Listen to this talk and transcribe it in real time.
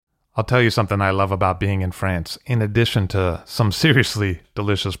I'll tell you something I love about being in France, in addition to some seriously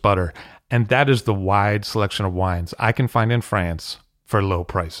delicious butter, and that is the wide selection of wines I can find in France for low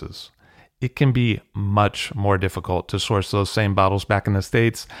prices. It can be much more difficult to source those same bottles back in the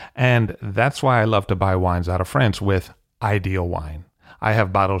States, and that's why I love to buy wines out of France with Ideal Wine. I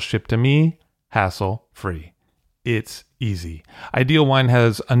have bottles shipped to me, hassle-free. It's easy. Ideal Wine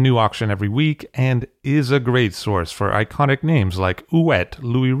has a new auction every week and is a great source for iconic names like Ouet,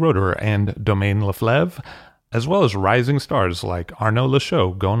 Louis Roeder, and Domaine Leflevre, as well as rising stars like Arnaud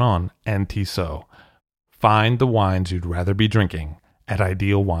Lachaud, Gonon, and Tissot. Find the wines you'd rather be drinking at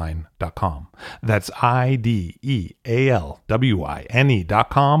idealwine.com. That's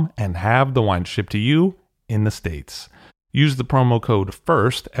IDEALWINE.com and have the wine shipped to you in the States. Use the promo code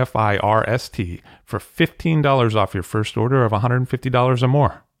FIRST, F-I-R-S-T, for $15 off your first order of $150 or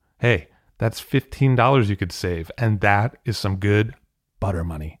more. Hey, that's $15 you could save, and that is some good butter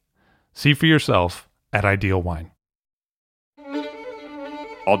money. See for yourself at Ideal Wine.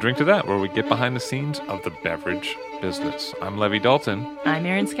 I'll drink to that, where we get behind the scenes of the beverage business. I'm Levi Dalton. I'm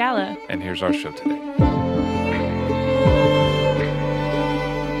Erin Scala. And here's our show today.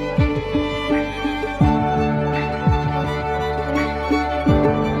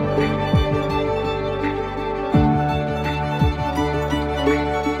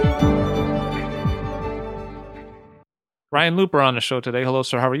 Ryan Looper on the show today. Hello,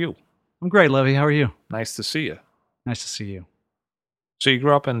 sir. How are you? I'm great, Levy. How are you? Nice to see you. Nice to see you. So you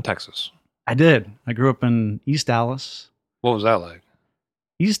grew up in Texas. I did. I grew up in East Dallas. What was that like?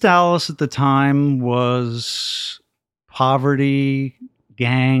 East Dallas at the time was poverty,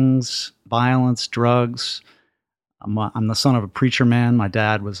 gangs, violence, drugs. I'm the son of a preacher man. My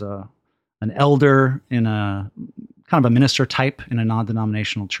dad was an elder in a kind of a minister type in a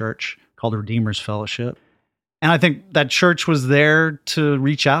non-denominational church called the Redeemer's Fellowship. And I think that church was there to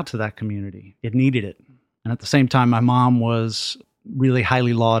reach out to that community. It needed it. And at the same time, my mom was really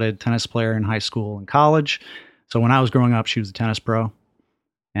highly lauded tennis player in high school and college. So when I was growing up, she was a tennis pro.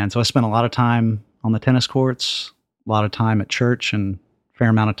 And so I spent a lot of time on the tennis courts, a lot of time at church, and a fair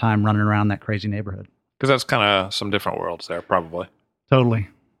amount of time running around that crazy neighborhood. Because that's kind of some different worlds there, probably. Totally.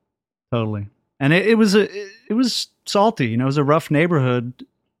 And it was salty. You know, it was a rough neighborhood.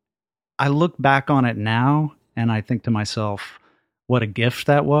 I look back on it now, and I think to myself, what a gift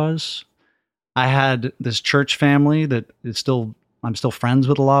that was. I had this church family that I'm still friends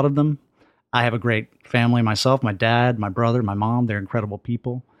with a lot of them. I have a great family myself, my dad, my brother, my mom, they're incredible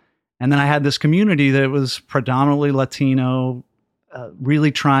people. And then I had this community that was predominantly Latino,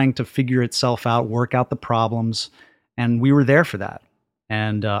 really trying to figure itself out, work out the problems. And we were there for that.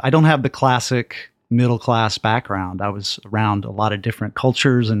 And I don't have the classic middle-class background. I was around a lot of different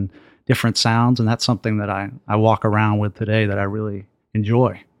cultures and different sounds, and that's something that I walk around with today that I really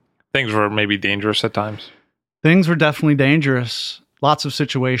enjoy. Things were maybe dangerous at times? Things were definitely dangerous. Lots of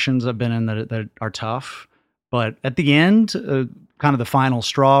situations I've been in that are tough. But at the end, kind of the final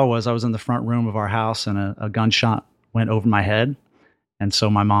straw was I was in the front room of our house, and a gunshot went over my head. And so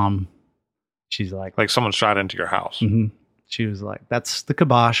my mom, she's like... Like someone shot into your house? Mm-hmm. She was like, that's the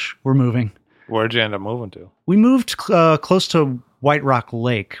kibosh. We're moving. Where'd you end up moving to? We moved close to White Rock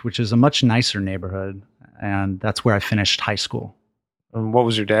Lake, which is a much nicer neighborhood, and that's where I finished high school. And what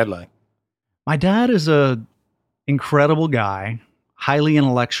was your dad like? My dad is a incredible guy, highly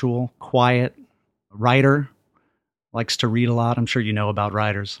intellectual, quiet, writer, likes to read a lot. I'm sure you know about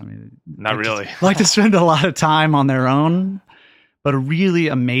writers. I mean, not really. Like to spend a lot of time on their own, but a really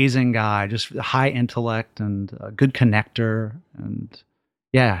amazing guy, just high intellect and a good connector. And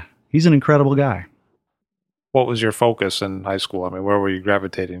yeah, he's an incredible guy. What was your focus in high school? I mean, where were you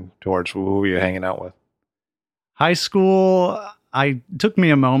gravitating towards? Who were you hanging out with? High school, it took me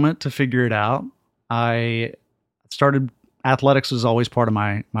a moment to figure it out. I started, athletics was always part of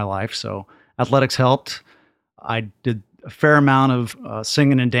my life, so athletics helped. I did a fair amount of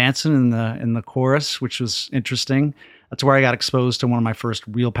singing and dancing in the chorus, which was interesting. That's where I got exposed to one of my first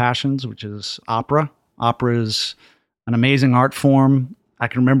real passions, which is opera. Opera is an amazing art form. I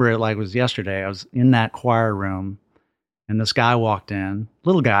can remember it like it was yesterday. I was in that choir room, and this guy walked in,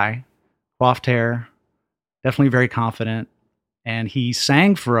 little guy, coiffed hair, definitely very confident, and he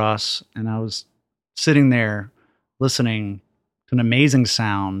sang for us, and I was sitting there listening to an amazing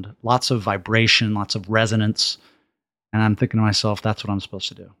sound, lots of vibration, lots of resonance, and I'm thinking to myself, that's what I'm supposed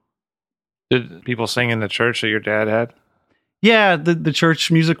to do. Did people sing in the church that your dad had? Yeah, the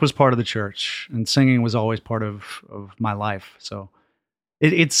church music was part of the church, and singing was always part of my life, so...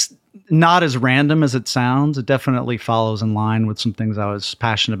 It's not as random as it sounds. It definitely follows in line with some things I was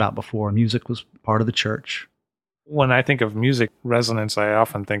passionate about before. Music was part of the church. When I think of music resonance, I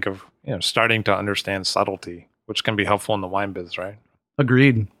often think of, starting to understand subtlety, which can be helpful in the wine biz, right?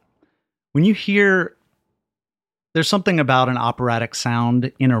 Agreed. When you hear, there's something about an operatic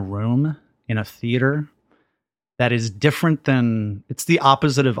sound in a room, in a theater, that is different than, it's the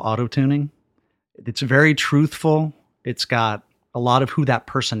opposite of auto-tuning. It's very truthful. It's got a lot of who that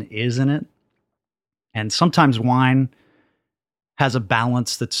person is in it. And sometimes wine has a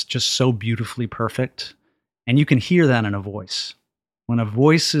balance that's just so beautifully perfect. And you can hear that in a voice. When a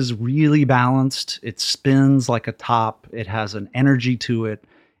voice is really balanced, it spins like a top. It has an energy to it.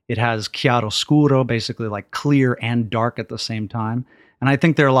 It has chiaroscuro, basically like clear and dark at the same time. And I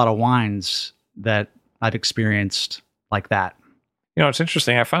think there are a lot of wines that I've experienced like that. It's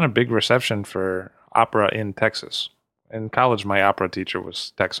interesting. I found a big reception for opera in Texas. In college, my opera teacher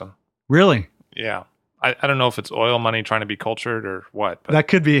was Texan. Really? Yeah. I don't know if it's oil money trying to be cultured or what. But that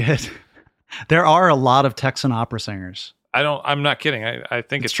could be it. There are a lot of Texan opera singers. I'm not kidding. I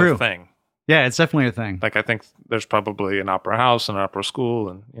think it's true. a thing. Yeah, it's definitely a thing. Like, I think there's probably an opera house and an opera school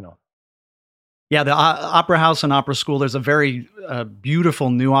and, Yeah, the opera house and opera school. There's a very beautiful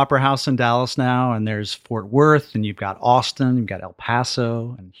new opera house in Dallas now, and there's Fort Worth, and you've got Austin, you've got El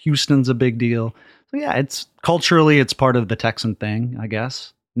Paso, and Houston's a big deal. So yeah, it's culturally, it's part of the Texan thing, I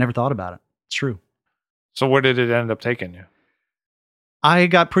guess. Never thought about it. It's true. So where did it end up taking you? I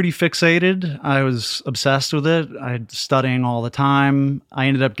got pretty fixated. I was obsessed with it. I was studying all the time. I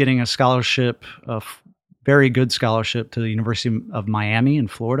ended up getting a scholarship, a very good scholarship to the University of Miami in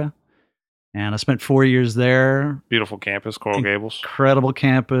Florida. And I spent 4 years there. Beautiful campus, Coral Gables. Incredible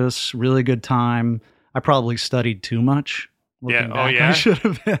campus, really good time. I probably studied too much. Yeah. Back. Oh, yeah.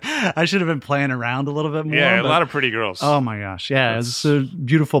 I should have been playing around a little bit more. Yeah, a lot of pretty girls. Oh my gosh. Yeah, it's a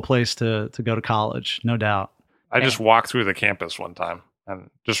beautiful place to go to college, no doubt. I just walked through the campus one time.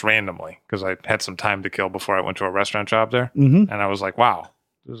 And just randomly, because I had some time to kill before I went to a restaurant job there. Mm-hmm. And I was like, wow,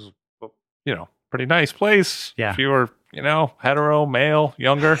 this is, pretty nice place. Yeah. If you were, hetero, male,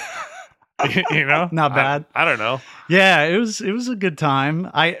 younger, Not bad. I don't know. Yeah, it was a good time.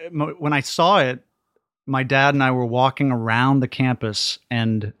 When I saw it, my dad and I were walking around the campus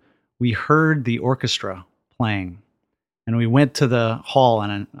and we heard the orchestra playing. And we went to the hall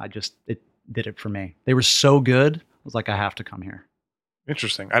and it did it for me. They were so good. I was like, I have to come here.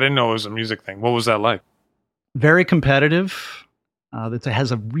 Interesting. I didn't know it was a music thing. What was that like? Very competitive. It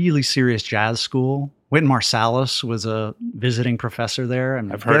has a really serious jazz school. Wynton Marsalis was a visiting professor there.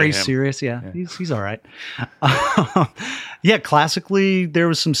 And I've heard very of him. serious. Yeah. He's all right. Yeah, classically, there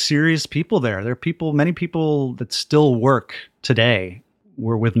was some serious people there. There are many people that still work today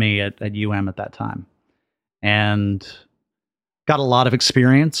were with me at UM at that time. And got a lot of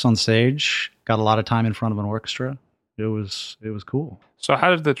experience on stage, got a lot of time in front of an orchestra. It was cool. So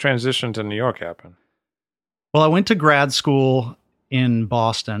how did the transition to New York happen? Well, I went to grad school in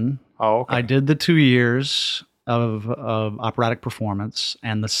Boston. Oh, okay. I did the 2 years of operatic performance.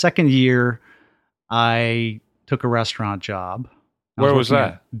 And the second year, I took a restaurant job. Where was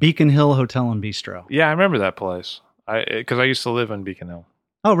that? At Beacon Hill Hotel and Bistro. Yeah, I remember that place. Because I used to live in Beacon Hill.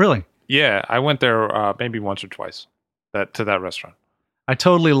 Oh, really? Yeah, I went there maybe once or twice to that restaurant. I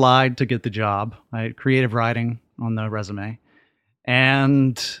totally lied to get the job. I had creative writing on the resume.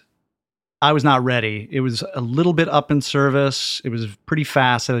 And I was not ready. It was a little bit up in service. It was pretty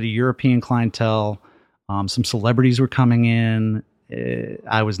fast. I had a European clientele. Some celebrities were coming in.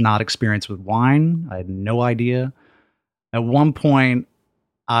 I was not experienced with wine. I had no idea. At one point,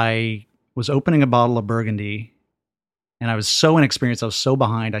 I was opening a bottle of Burgundy, and I was so inexperienced. I was so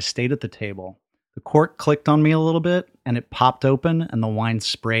behind. I stayed at the table. The cork clicked on me a little bit, and it popped open, and the wine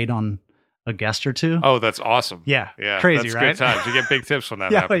sprayed on a guest or two. Oh, that's awesome. Yeah. that's Crazy, right? Good times. You get big tips when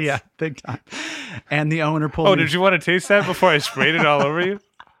that Yeah, happens. yeah, big time. And the owner pulled Oh, me. did you want to taste that before I sprayed it all over you?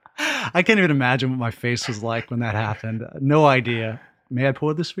 I can't even imagine what my face was like when that happened. No idea. May I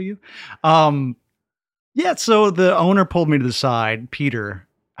pour this for you? Yeah, so the owner pulled me to the side, Peter.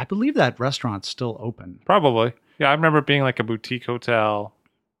 I believe that restaurant's still open. Probably. Yeah, I remember it being like a boutique hotel.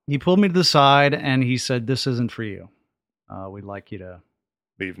 He pulled me to the side and he said, "This isn't for you. We'd like you to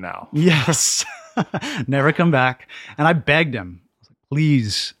Leave now. Yes. Never come back." And I begged him, I was like,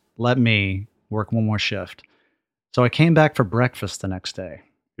 "Please let me work one more shift." So I came back for breakfast the next day.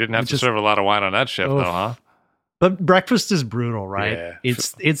 You didn't have to serve a lot of wine on that shift, though, huh? But breakfast is brutal, right? Yeah.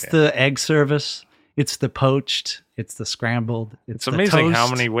 It's the egg service, it's the poached, it's the scrambled, It's the amazing toast. how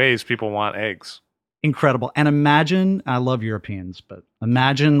many ways people want eggs. Incredible. And imagine, I love Europeans, but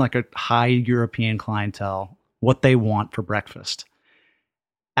imagine like a high European clientele, what they want for breakfast.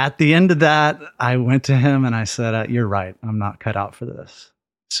 At the end of that, I went to him and I said, "You're right. I'm not cut out for this."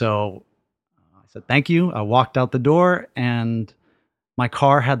 So I said, thank you. I walked out the door and my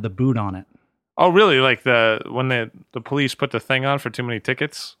car had the boot on it. Oh, really? Like when the police put the thing on for too many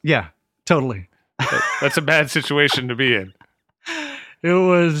tickets? Yeah, totally. That's a bad situation to be in. It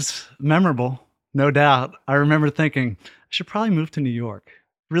was memorable, no doubt. I remember thinking, I should probably move to New York.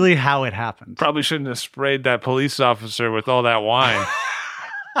 Really how it happened. Probably shouldn't have sprayed that police officer with all that wine.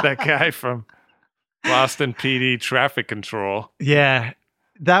 That guy from Boston PD traffic control. Yeah,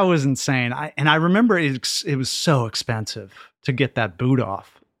 that was insane. I remember it was so expensive to get that boot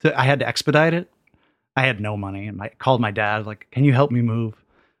off. I had to expedite it. I had no money, and I called my dad, like, can you help me move?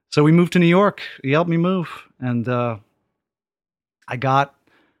 So we moved to New York. He helped me move. And I got,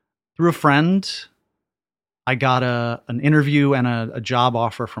 through a friend, I got an interview and a job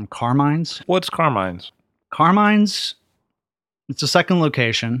offer from Carmine's. What's Carmine's? Carmine's, it's a second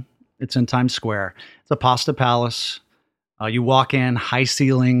location. It's in Times Square. It's a pasta palace. You walk in, high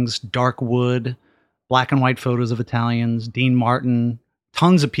ceilings, dark wood, black and white photos of Italians, Dean Martin.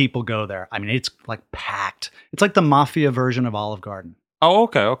 Tons of people go there. I mean, it's like packed. It's like the mafia version of Olive Garden. Oh,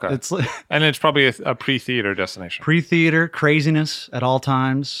 okay. It's like, and it's probably a pre-theater destination. Pre-theater, craziness at all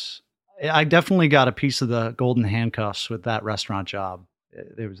times. I definitely got a piece of the golden handcuffs with that restaurant job.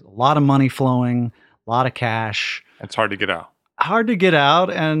 There was a lot of money flowing, a lot of cash. It's hard to get out. Hard to get out,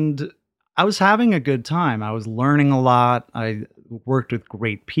 and I was having a good time. I was learning a lot. I worked with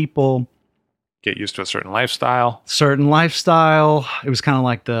great people. Get used to a certain lifestyle. It was kind of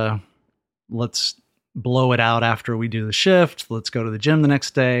like let's blow it out after we do the shift. Let's go to the gym the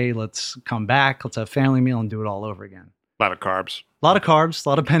next day. Let's come back. Let's have family meal and do it all over again. A lot of carbs. A lot of carbs, a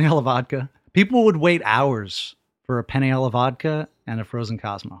lot of penne alla vodka. People would wait hours for a penne alla vodka and a frozen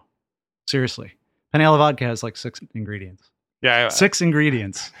Cosmo. Seriously. Penne alla vodka has like 6 ingredients. Yeah. 6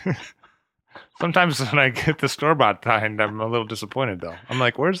 ingredients. Sometimes when I get the store-bought kind, I'm a little disappointed, though. I'm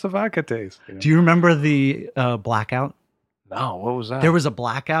like, where's the vodka taste? You know? Do you remember the blackout? No, what was that? There was a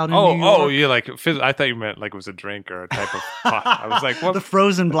blackout in New York. Oh, yeah, like, I thought you meant like it was a drink or a type of pot. I was like, what? The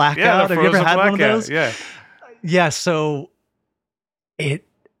frozen blackout. Yeah, Have you ever had one of those? Yeah. Yeah, so it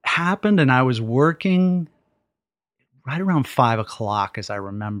happened and I was working right around 5 o'clock, as I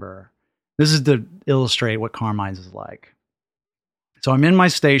remember. This is to illustrate what Carmine's is like. So I'm in my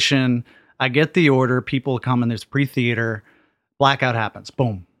station. I get the order. People come and there's pre-theater. Blackout happens.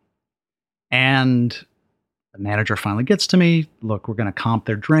 Boom. And the manager finally gets to me. Look, we're going to comp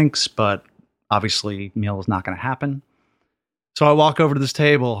their drinks, but obviously meal is not going to happen. So I walk over to this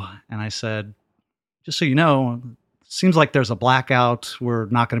table and I said, just so you know, seems like there's a blackout. We're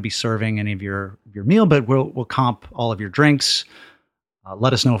not going to be serving any of your meal, but we'll comp all of your drinks.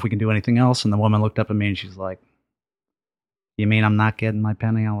 Let us know if we can do anything else. And the woman looked up at me and she's like, you mean I'm not getting my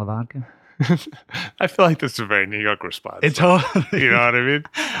penne alla vodka? I feel like this is a very New York response. It's totally. You know what I mean?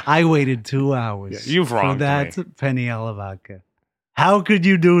 I waited 2 hours. Yeah, you've wronged for that me. penne alla vodka. How could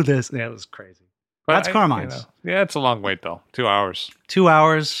you do this? Yeah, it was crazy. But That's Carmine's. Yeah, it's a long wait, though. 2 hours. 2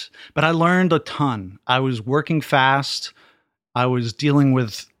 hours. But I learned a ton. I was working fast. I was dealing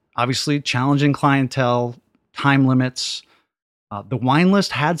with, obviously, challenging clientele, time limits. The wine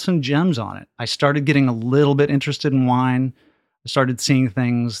list had some gems on it. I started getting a little bit interested in wine. I started seeing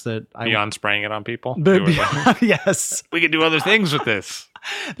things that Beyond spraying it on people? Yes. We could do other things with this.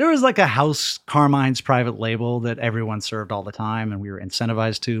 There was like a House Carmine's private label that everyone served all the time and we were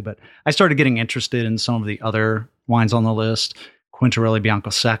incentivized to. But I started getting interested in some of the other wines on the list. Quintarelli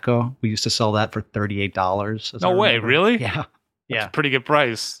Bianco Secco. We used to sell that for $38. No way, really? Yeah. That's a pretty good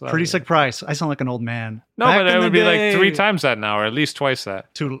price. Pretty sick price. I sound like an old man. No, Back but in it the would be like day- 3 times that now, or at least twice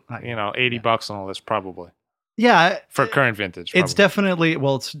that. $80 $80 on the list, probably. Yeah. For current vintage. It's probably. definitely,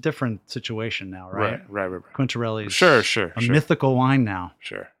 well, it's a different situation now, right? Right. Quintarelli's Sure. a mythical wine now.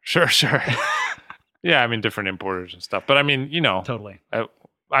 Sure. Yeah, I mean, different importers and stuff. But I mean, Totally.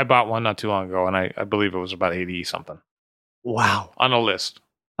 I bought one not too long ago, and I believe it was about 80 something Wow. on a list.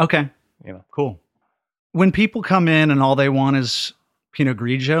 Okay. Cool. When people come in and all they want is Pinot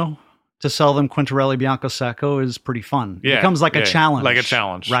Grigio, to sell them Quintarelli Bianco Secco is pretty fun. Yeah, It becomes like a challenge. like a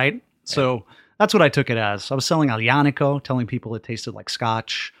challenge. Right? Yeah. So that's what I took it as. I was selling Aglianico, telling people it tasted like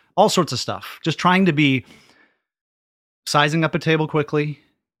scotch, all sorts of stuff. Just trying to be sizing up a table quickly,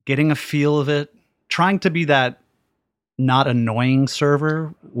 getting a feel of it, trying to be that not annoying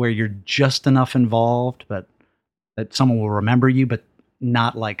server where you're just enough involved, but that someone will remember you, but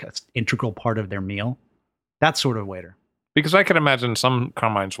not like an integral part of their meal. That sort of waiter. Because I can imagine some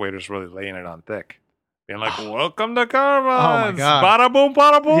Carmine's waiters really laying it on thick. Being like, welcome to Carmine's. Oh, my God. Bada boom,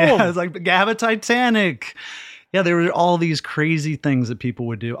 bada boom. Yeah, it's like Gava Titanic. Yeah, there were all these crazy things that people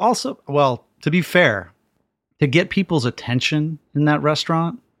would do. Also, well, to be fair, to get people's attention in that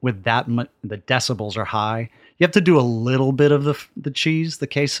restaurant, with that much, the decibels are high. You have to do a little bit of the cheese, the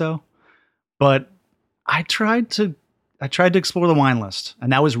queso. But I tried to explore the wine list,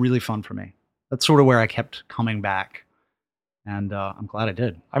 and that was really fun for me. That's sort of where I kept coming back, and I'm glad I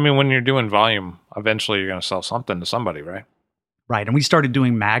did. I mean, when you're doing volume, eventually you're going to sell something to somebody, right? Right, and we started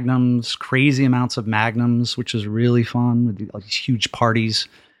doing magnums, crazy amounts of magnums, which is really fun with these huge parties.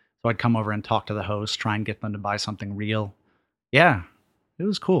 So I'd come over and talk to the host, try and get them to buy something real. Yeah, it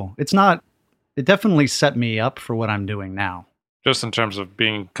was cool. It definitely set me up for what I'm doing now. Just in terms of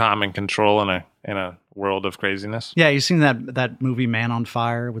being calm and control in a world of craziness. Yeah, you've seen that movie Man on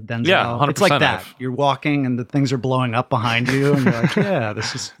Fire with Denzel? Yeah, 100%. It's like that. You're walking and the things are blowing up behind you, and you're like, yeah,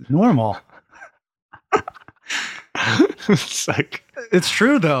 this is normal. It's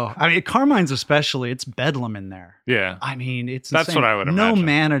true though. I mean, Carmine's especially, it's bedlam in there. Yeah. I mean, it's that's insane. what I would No imagine.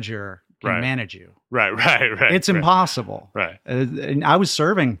 manager can manage you. Right. It's impossible. Right. And I was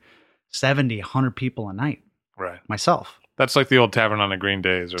serving 70, 100 people a night. Right. Myself. That's like the old Tavern on the Green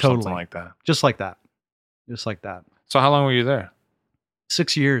Days or Totally. something like that. Just like that. Just like that. So how long were you there?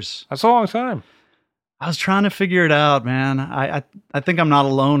 6 years. That's a long time. I was trying to figure it out, man. I think I'm not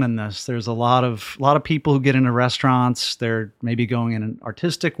alone in this. There's a lot of people who get into restaurants. They're maybe going in an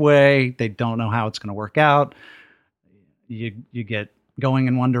artistic way. They don't know how it's going to work out. You get going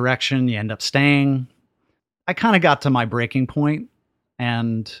in one direction, you end up staying. I kind of got to my breaking point,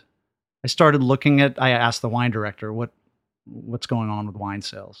 and I started I asked the wine director what's going on with wine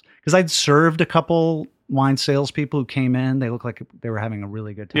sales, because I'd served a couple wine salespeople who came in. They looked like they were having a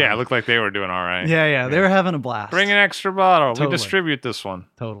really good time. Yeah, it looked like they were doing all right. Yeah, they were having a blast. Bring an extra bottle. Totally. We distribute this one.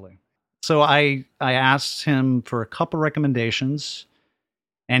 Totally. So I asked him for a couple recommendations,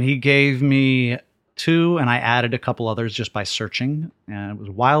 and he gave me 2, and I added a couple others just by searching. And it was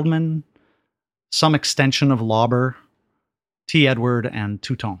Wildman, some extension of Lauber, T. Edward, and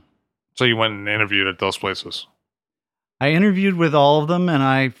Touton. So you went and interviewed at those places. I interviewed with all of them, and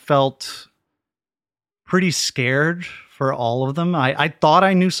I felt pretty scared for all of them. I thought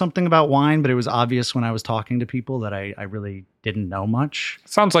I knew something about wine, but it was obvious when I was talking to people that I really didn't know much.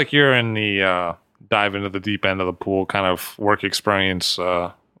 Sounds like you're in the dive into the deep end of the pool kind of work experience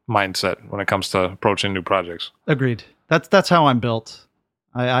mindset when it comes to approaching new projects. Agreed. That's how I'm built.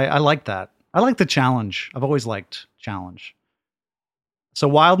 I like that. I like the challenge. I've always liked challenge. So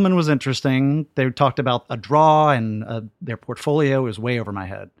Wildman was interesting. They talked about a draw, and their portfolio is way over my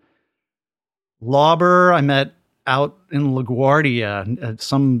head. Lauber, I met out in LaGuardia, at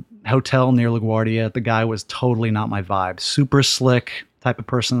some hotel near LaGuardia. The guy was totally not my vibe. Super slick type of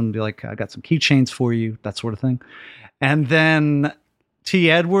person. Be like, I got some keychains for you, that sort of thing. And then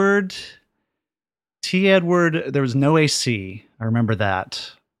T. Edward, there was no AC. I remember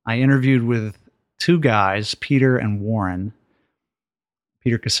that. I interviewed with 2 guys, Peter and Warren.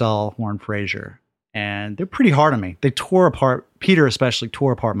 Peter Cassell, Warren Fraser. And they're pretty hard on me. They tore apart, Peter especially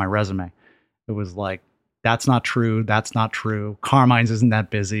tore apart my resume. It was like, that's not true. That's not true. Carmine's isn't that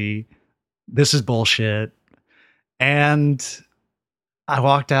busy. This is bullshit. And I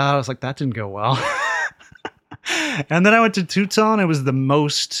walked out. I was like, that didn't go well. And then I went to Touton. It was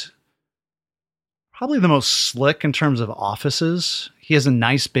probably the most slick in terms of offices. He has a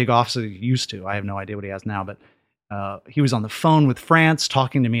nice big office that he used to. I have no idea what he has now, but he was on the phone with France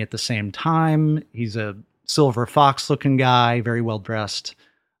talking to me at the same time. He's a silver fox looking guy, very well dressed.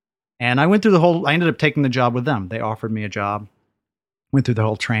 And I went through I ended up taking the job with them. They offered me a job, went through the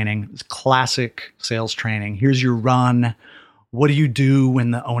whole training. It was classic sales training. Here's your run. What do you do when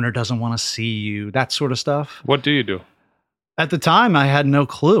the owner doesn't want to see you? That sort of stuff. What do you do? At the time, I had no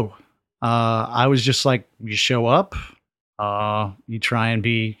clue. I was just like, you show up, you try and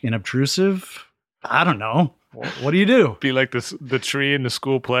be inobtrusive. I don't know. What do you do? Be like the tree in the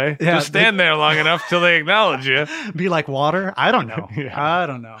school play? Yeah, just stand there long enough till they acknowledge you. Be like water? I don't know. Yeah. I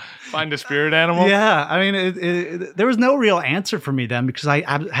don't know. Find a spirit animal? Yeah. I mean, there was no real answer for me then because I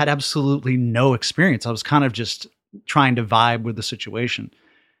had absolutely no experience. I was kind of just trying to vibe with the situation.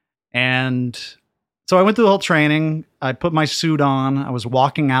 And so I went through the whole training. I put my suit on. I was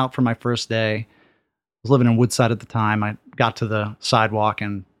walking out for my first day. I was living in Woodside at the time. I got to the sidewalk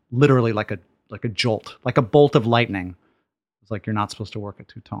and literally like a jolt, like a bolt of lightning. It's like, you're not supposed to work at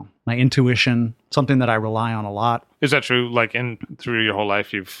Touton. My intuition, something that I rely on a lot. Is that true? Like through your whole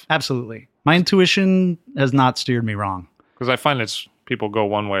life, Absolutely. My intuition has not steered me wrong. Because I find people go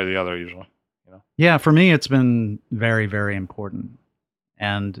one way or the other usually. You know? Yeah, for me, it's been very, very important.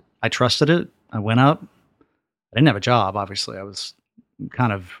 And I trusted it. I went up. I didn't have a job, obviously. I was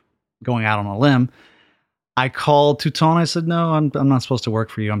kind of going out on a limb. I called Touton. I said, no, I'm not supposed to work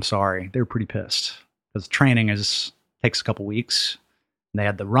for you. I'm sorry. They were pretty pissed because training takes a couple weeks. They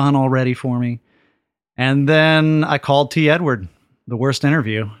had the run all ready for me. And then I called T. Edward, the worst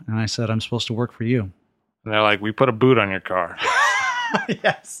interview, and I said, I'm supposed to work for you. And they're like, we put a boot on your car.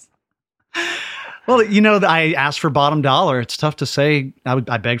 Yes. Well, I asked for bottom dollar. It's tough to say.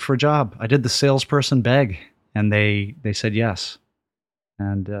 I begged for a job. I did the salesperson beg, and they said yes.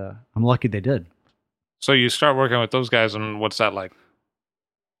 And I'm lucky they did. So you start working with those guys, and what's that like?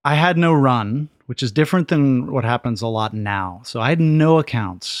 I had no run, which is different than what happens a lot now. So I had no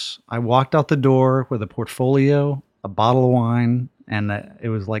accounts. I walked out the door with a portfolio, a bottle of wine, and it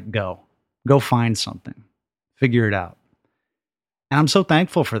was like, go find something, figure it out. And I'm so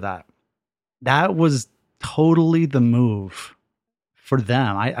thankful for that. That was totally the move for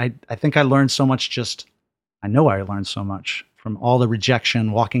them. I think I learned so much I know I learned so much from all the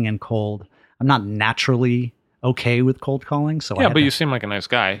rejection, walking in cold. I'm not naturally okay with cold calling. So yeah, but you seem like a nice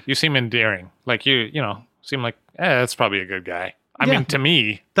guy. You seem endearing. Like you seem like, that's probably a good guy. I mean, to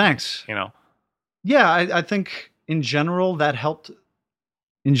me. Thanks. Yeah, I think in general that helped.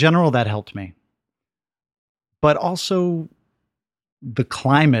 In general, that helped me. But also the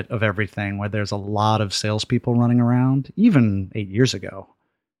climate of everything, where there's a lot of salespeople running around, even 8 years ago,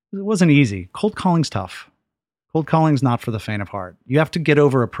 it wasn't easy. Cold calling's tough. Cold calling's not for the faint of heart. You have to get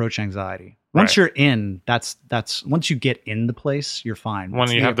over approach anxiety. Once you're in, that's once you get in the place, you're fine.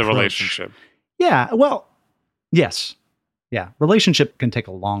 When you have the relationship. Yeah. Well, yes. Yeah. Relationship can take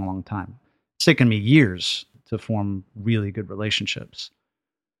a long, long time. It's taken me years to form really good relationships.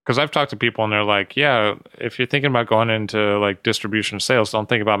 Because I've talked to people and they're like, yeah, if you're thinking about going into like distribution sales, don't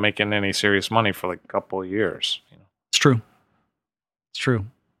think about making any serious money for like a couple of years. It's true. It's true.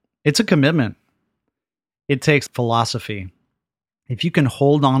 It's a commitment. It takes philosophy. If you can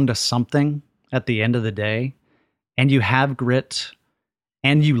hold on to something at the end of the day and you have grit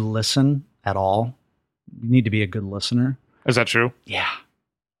and you listen at all, you need to be a good listener. Is that true? Yeah.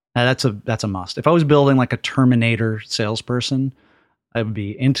 Now, that's a must. If I was building like a Terminator salesperson, it would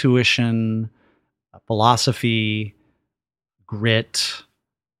be intuition, philosophy, grit,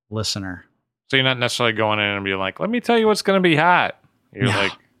 listener. So you're not necessarily going in and being like, let me tell you what's going to be hot. You're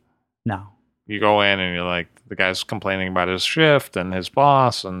No. You go in and you're like, the guy's complaining about his shift and his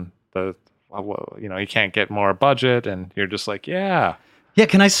boss and he can't get more budget. And you're just like, yeah. Yeah,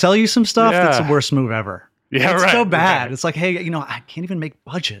 can I sell you some stuff? Yeah. That's the worst move ever. Yeah, it's right. so bad. Okay. It's like, hey, I can't even make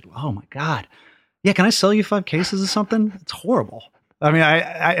budget. Oh my God. Yeah, can I sell you 5 cases of something? It's horrible. I mean,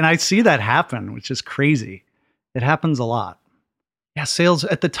 I see that happen, which is crazy. It happens a lot. Yeah, sales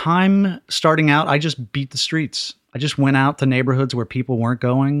at the time starting out, I just beat the streets. I just went out to neighborhoods where people weren't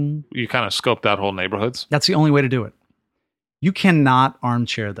going. You kind of scoped out whole neighborhoods? That's the only way to do it. You cannot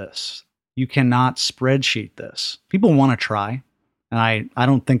armchair this. You cannot spreadsheet this. People want to try. And I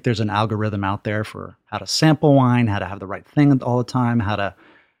don't think there's an algorithm out there for how to sample wine, how to have the right thing all the time, how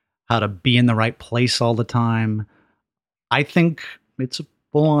to be in the right place all the time. I think it's a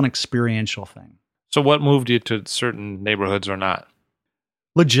full-on experiential thing. So what moved you to certain neighborhoods or not?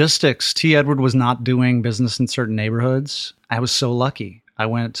 Logistics. T. Edward was not doing business in certain neighborhoods. I was so lucky. I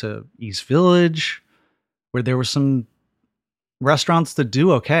went to East Village, where there were some restaurants that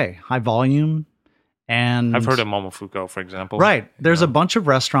do okay, high volume. And I've heard of Momofuku, for example. Right. There's a bunch of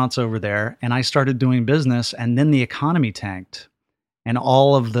restaurants over there, and I started doing business, and then the economy tanked. And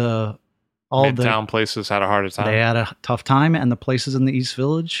all the Midtown places had a harder time. They had a tough time, and the places in the East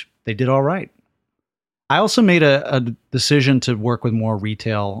Village, they did all right. I also made a decision to work with more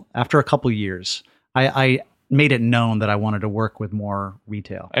retail after a couple of years. I made it known that I wanted to work with more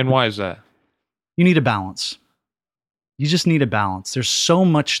retail. And why is that? You need a balance. You just need a balance. There's so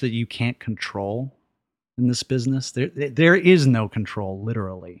much that you can't control in this business. There is no control,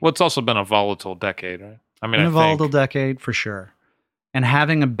 literally. Well, it's also been a volatile decade, right? I mean, a volatile decade, for sure. And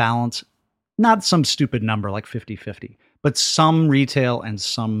having a balance, not some stupid number like 50-50, but some retail and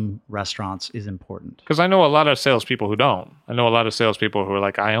some restaurants is important. Because I know a lot of salespeople who don't. I know a lot of salespeople who are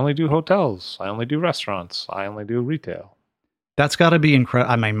like, I only do hotels. I only do restaurants. I only do retail. That's got to be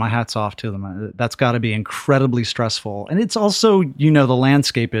incredible. I mean, my hat's off to them. That's got to be incredibly stressful. And it's also, the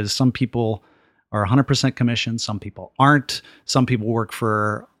landscape is some people are 100% commission. Some people aren't. Some people work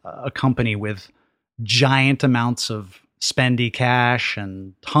for a company with giant amounts of spendy cash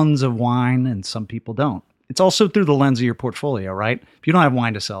and tons of wine, and some people don't. It's also through the lens of your portfolio, right? If you don't have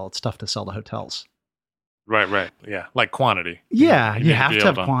wine to sell, it's tough to sell to hotels. Right. Yeah. Like quantity. Yeah. You have to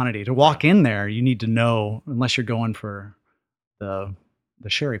have quantity. To walk in there, you need to know, unless you're going for the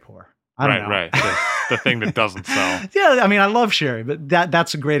sherry pour. I don't know. Right. The thing that doesn't sell. Yeah. I mean, I love sherry, but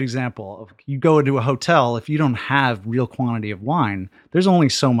that's a great example of, you go into a hotel, if you don't have real quantity of wine, there's only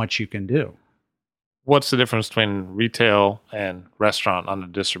so much you can do. what's the difference between retail and restaurant on the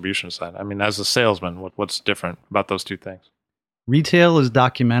distribution side? I mean, as a salesman, what's different about those two things? Retail is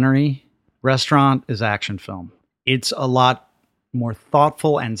documentary, restaurant is action film. It's a lot more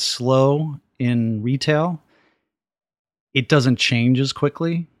thoughtful and slow in retail. It doesn't change as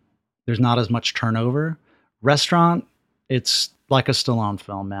quickly. There's not as much turnover. Restaurant, it's like a Stallone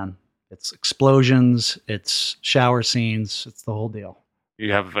film, man. It's explosions, it's shower scenes, it's the whole deal.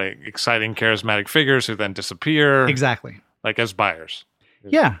 You have like exciting, charismatic figures who then disappear. Exactly. Like as buyers.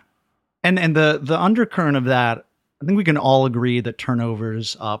 Yeah. And the undercurrent of that, I think we can all agree that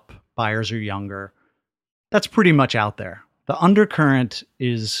turnover's up, buyers are younger. That's pretty much out there. The undercurrent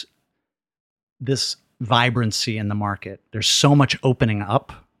is this vibrancy in the market. There's so much opening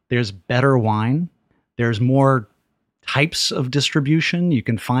up. There's better wine. There's more types of distribution. You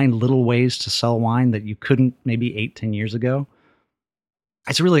can find little ways to sell wine that you couldn't maybe 8-10 years ago.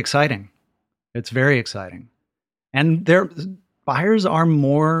 It's really exciting. It's very exciting. And buyers are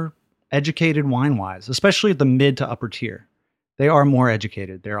more educated wine-wise, especially at the mid to upper tier. They are more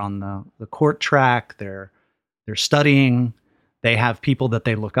educated. They're on the court track. They're studying. They have people that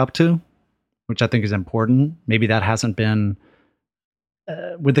they look up to, which I think is important. Maybe that hasn't been,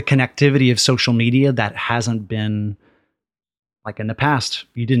 with the connectivity of social media, that hasn't been, like in the past,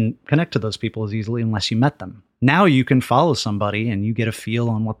 you didn't connect to those people as easily unless you met them. Now you can follow somebody and you get a feel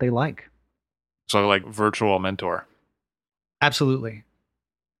on what they like. So like virtual mentor. Absolutely.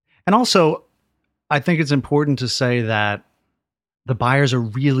 And also, I think it's important to say that the buyers are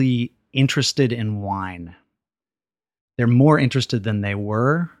really interested in wine. They're more interested than they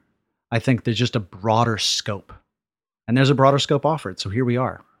were. I think there's just a broader scope. And there's a broader scope offered. So here we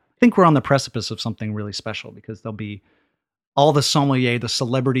are. I think we're on the precipice of something really special because there'll be all the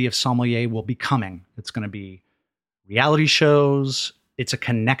celebrity of sommelier will be coming. It's going to be reality shows. It's a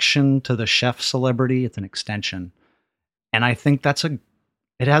connection to the chef celebrity. It's an extension. And I think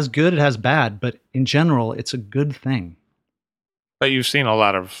it has good, it has bad, but in general, it's a good thing. But you've seen a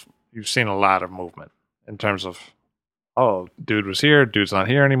lot of movement in terms of, oh, dude was here, dude's not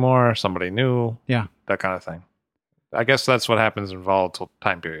here anymore, somebody new. Yeah. That kind of thing. I guess that's what happens in volatile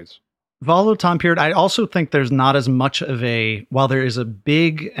time periods. Volatile time period. I also think there's not as much of while there is a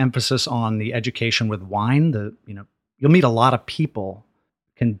big emphasis on the education with wine, you'll meet a lot of people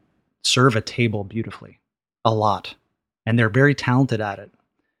can serve a table beautifully. A lot. And they're very talented at it.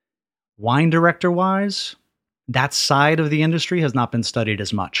 Wine director wise, that side of the industry has not been studied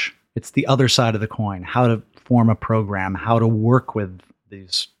as much. It's the other side of the coin, how to form a program, how to work with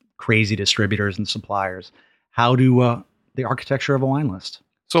these crazy distributors and suppliers, how to, the architecture of a wine list.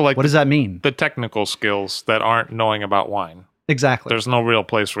 So like, what does that mean? The technical skills that aren't knowing about wine. Exactly. There's no real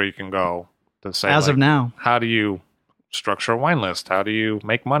place where you can go to say, as of now, how do you structure a wine list? How do you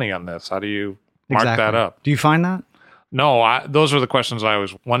make money on this? How do you mark that up? Do you find that? No, those are the questions I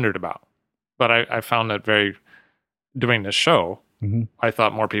always wondered about. But I found that doing this show, I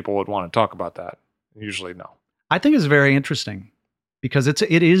thought more people would want to talk about that. Usually, no. I think it's very interesting because it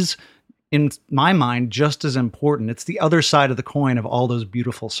is, in my mind, just as important. It's the other side of the coin of all those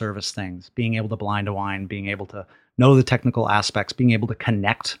beautiful service things, being able to blind a wine, being able to know the technical aspects, being able to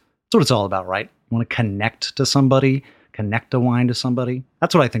connect. That's what it's all about, right? You want to connect to somebody, connect a wine to somebody.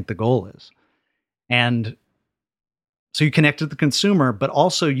 That's what I think the goal is. And so you connect to the consumer, but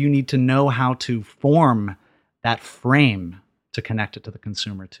also you need to know how to form that frame to connect it to the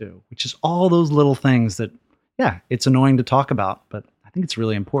consumer too, which is all those little things that, yeah, it's annoying to talk about, but I think it's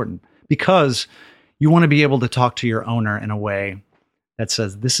really important because you want to be able to talk to your owner in a way that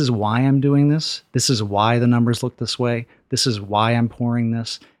says, this is why I'm doing this. This is why the numbers look this way. This is why I'm pouring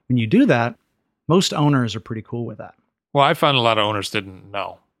this. When you do that, most owners are pretty cool with that. Well, I found a lot of owners didn't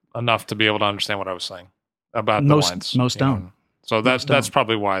know enough to be able to understand what I was saying about the wines. Most don't. So that's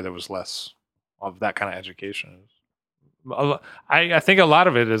probably why there was less of that kind of education. I think a lot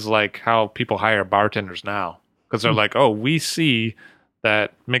of it is like how people hire bartenders now because they're like, oh, we see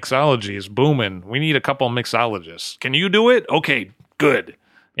that mixology is booming. We need a couple of mixologists. Can you do it? Okay, good.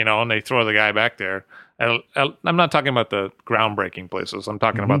 And they throw the guy back there. And I'm not talking about the groundbreaking places. I'm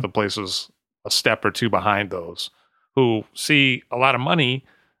talking about the places a step or two behind those who see a lot of money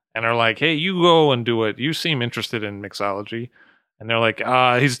and are like, hey, you go and do it. You seem interested in mixology. And they're like,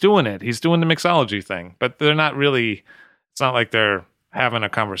 he's doing it. He's doing the mixology thing. But they're not really, it's not like they're having a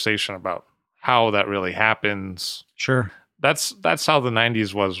conversation about how that really happens. Sure. That's how the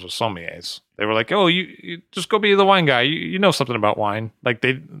 90s was with sommeliers. They were like, oh, you just go be the wine guy. You know something about wine. Like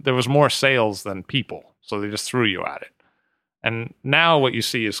there was more sales than people. So they just threw you at it. And now what you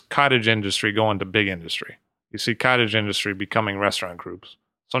see is cottage industry going to big industry. You see cottage industry becoming restaurant groups.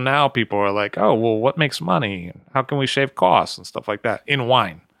 So now people are like, oh, well, what makes money? How can we shave costs and stuff like that in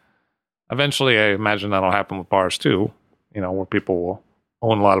wine? Eventually, I imagine that'll happen with bars too, where people will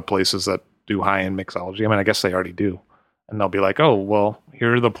own a lot of places that do high-end mixology. I mean, I guess they already do. And they'll be like, oh, well,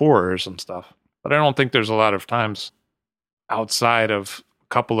 here are the pourers and stuff. But I don't think there's a lot of times outside of a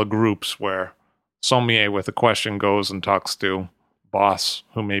couple of groups where sommelier with a question goes and talks to boss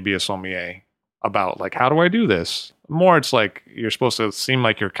who may be a sommelier about, like, how do I do this? More, it's like you're supposed to seem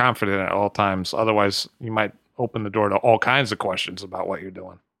like you're confident at all times. Otherwise, you might open the door to all kinds of questions about what you're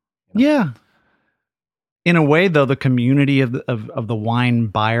doing. Yeah. In a way, though, the community of the wine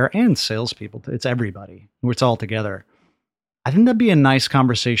buyer and salespeople, it's everybody. It's all together. I think that'd be a nice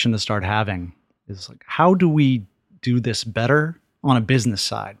conversation to start having. Is like, how do we do this better on a business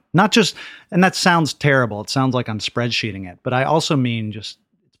side? Not just, and that sounds terrible. It sounds like I'm spreadsheeting it, but I also mean just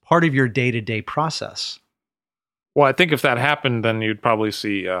it's part of your day-to-day process. Well, I think if that happened, then you'd probably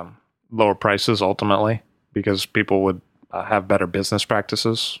see lower prices ultimately because people would have better business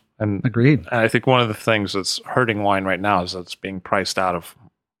practices. And agreed. And I think one of the things that's hurting wine right now is that it's being priced out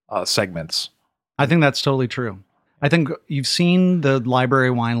of segments. I think that's totally true. I think you've seen the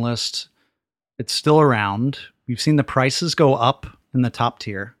library wine list. It's still around. You've seen the prices go up in the top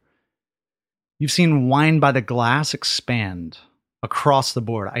tier. You've seen wine by the glass expand across the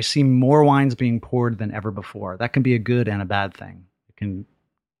board. I see more wines being poured than ever before. That can be a good and a bad thing. It can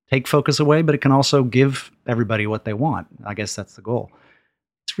take focus away, but it can also give everybody what they want. I guess that's the goal.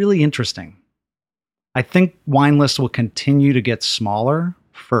 It's really interesting. I think wine lists will continue to get smaller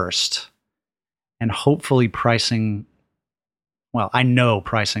first, and hopefully pricing, well, I know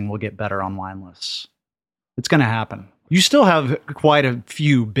pricing will get better on wine lists. It's going to happen. You still have quite a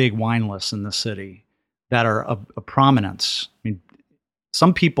few big wine lists in the city that are of prominence. I mean,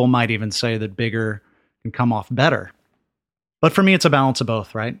 some people might even say that bigger can come off better. But for me, it's a balance of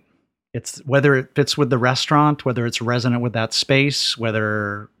both, right? It's whether it fits with the restaurant, whether it's resonant with that space,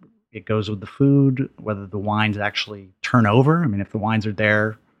 whether it goes with the food, whether the wines actually turn over. I mean, if the wines are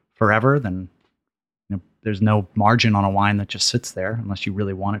there forever, then there's no margin on a wine that just sits there unless you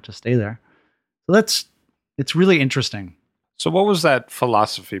really want it to stay there. So it's really interesting. So what was that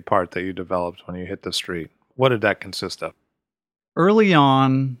philosophy part that you developed when you hit the street? What did that consist of? Early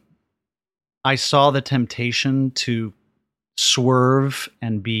on, I saw the temptation to swerve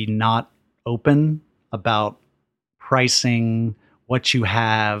and be not open about pricing, what you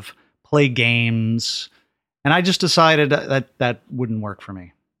have, play games. And I just decided that wouldn't work for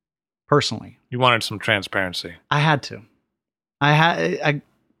me personally. You wanted some transparency. I had to. I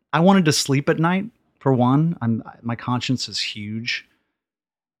wanted to sleep at night, for one. My conscience is huge.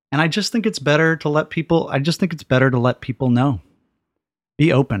 And I just think it's better to let people know.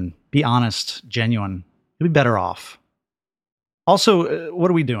 Be open, be honest, genuine. You'll be better off. Also, what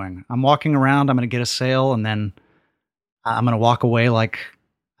are we doing? I'm walking around, I'm going to get a sale, and then I'm going to walk away like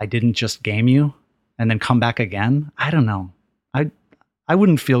I didn't just game you and then come back again. I don't know. I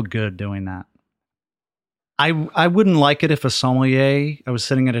wouldn't feel good doing that. I wouldn't like it if a sommelier, I was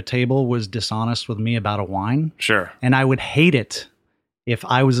sitting at a table, was dishonest with me about a wine. Sure. And I would hate it if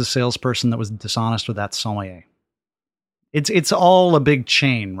I was a salesperson that was dishonest with that sommelier. It's all a big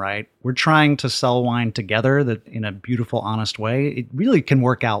chain, right? We're trying to sell wine together that in a beautiful, honest way. It really can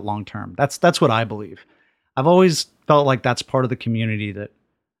work out long term. That's what I believe. I've always felt like that's part of the community that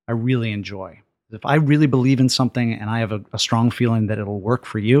I really enjoy. If I really believe in something and I have a strong feeling that it'll work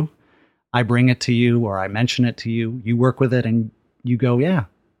for you, I bring it to you or I mention it to you, you work with it and you go, yeah,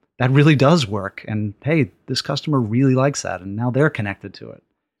 that really does work. And hey, this customer really likes that. And now they're connected to it.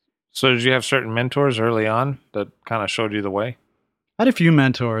 So did you have certain mentors early on that kind of showed you the way? I had a few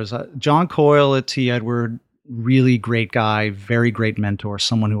mentors. John Coyle at T. Edward, really great guy, very great mentor,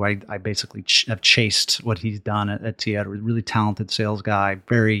 someone who I basically have chased what he's done at T. Edward. Really talented sales guy,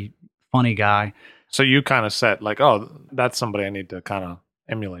 very funny guy. So you kind of set like, oh, that's somebody I need to kind of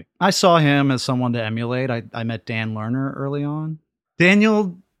emulate. I saw him as someone to emulate. I met Dan Lerner early on.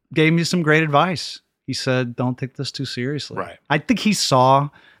 Daniel gave me some great advice. He said, don't take this too seriously. Right. I think he saw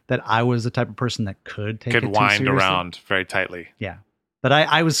that I was the type of person that could take it too seriously. Could wind around very tightly. Yeah. But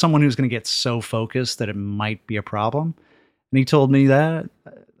I was someone who was going to get so focused that it might be a problem. And he told me that.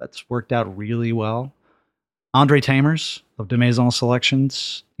 That's worked out really well. Andre Tamers of De Maison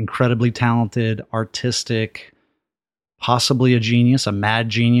Selections, incredibly talented, artistic, possibly a genius, a mad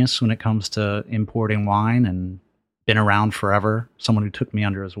genius when it comes to importing wine and been around forever. Someone who took me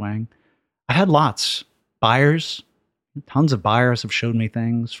under his wing. I had lots. Buyers. Tons of buyers have showed me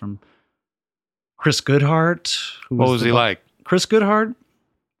things from Chris Goodhart. What was he like? Chris Goodhart,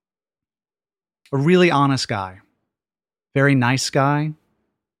 a really honest guy, very nice guy,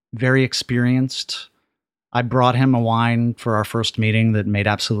 very experienced. I brought him a wine for our first meeting that made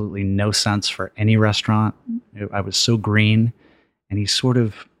absolutely no sense for any restaurant. I was so green, and he sort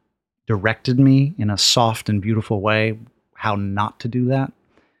of directed me in a soft and beautiful way how not to do that.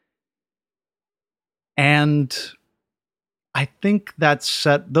 And I think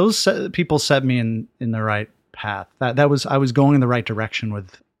people set me in the right path. I was going in the right direction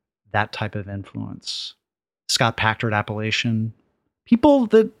with that type of influence. Scott Packard Appellation, people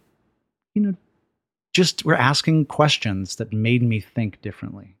that, just were asking questions that made me think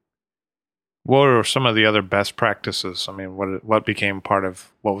differently. What were some of the other best practices? I mean, what became part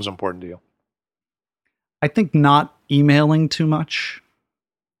of what was important to you? I think not emailing too much.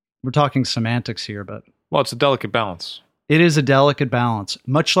 We're talking semantics here, but... Well, it's a delicate balance. It is a delicate balance.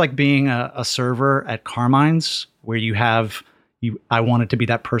 Much like being a server at Carmine's, where I wanted to be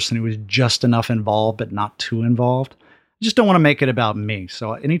that person who was just enough involved, but not too involved. I just don't want to make it about me.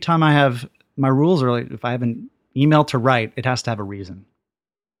 So anytime my rules are like, if I have an email to write, it has to have a reason.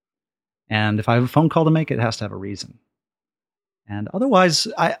 And if I have a phone call to make, it has to have a reason. And otherwise,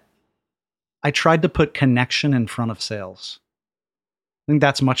 I tried to put connection in front of sales. I think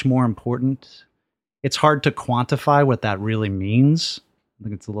that's much more important. It's hard to quantify what that really means. I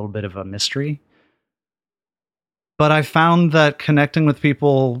think it's a little bit of a mystery. But I found that connecting with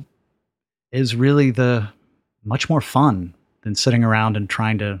people is really much more fun than sitting around and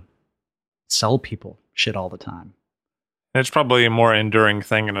trying to sell people shit all the time. It's probably a more enduring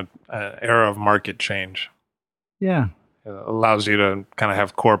thing in an era of market change. Yeah. It allows you to kind of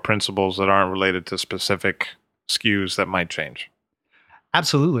have core principles that aren't related to specific SKUs that might change.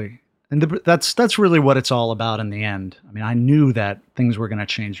 Absolutely. And that's really what it's all about in the end. I mean, I knew that things were going to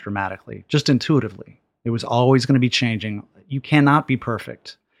change dramatically, just intuitively. It was always going to be changing. You cannot be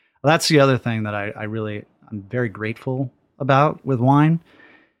perfect. Well, that's the other thing that I'm very grateful about with wine,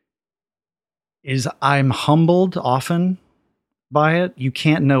 is I'm humbled often by it. You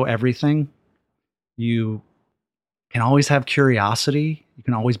can't know everything. You can always have curiosity. You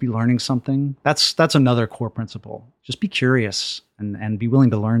can always be learning something. That's another core principle. Just be curious and be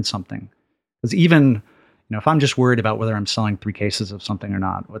willing to learn something. Because even, if I'm just worried about whether I'm selling 3 cases of something or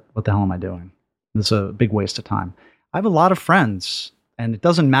not, what the hell am I doing? This is a big waste of time. I have a lot of friends, and it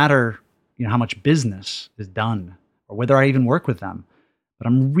doesn't matter, how much business is done or whether I even work with them. But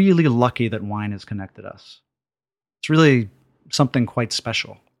I'm really lucky that wine has connected us. It's really something quite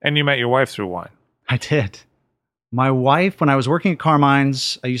special. And you met your wife through wine. I did. My wife, when I was working at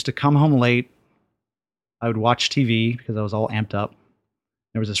Carmine's, I used to come home late. I would watch TV because I was all amped up.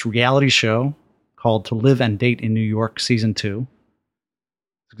 There was this reality show called To Live and Date in New York, Season 2.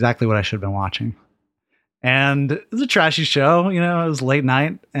 It's exactly what I should have been watching. And it was a trashy show, it was late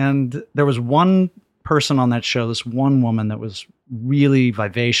night. And there was one person on that show, this one woman that was really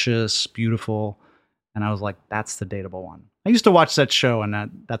vivacious, beautiful. And I was like, that's the dateable one. I used to watch that show,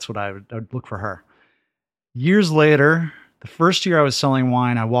 and that's what I would look for her. Years later, the first year I was selling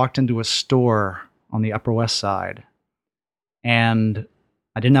wine, I walked into a store on the Upper West Side, and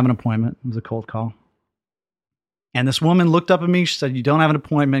I didn't have an appointment. It was a cold call. And this woman looked up at me. She said, "You don't have an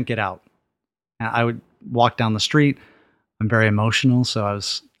appointment, get out." And I would walk down the street. I'm very emotional. So I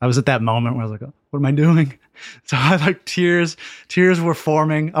was at that moment where I was like, oh, what am I doing? So I had tears were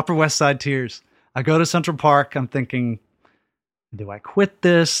forming, Upper West Side tears. I go to Central Park. I'm thinking, do I quit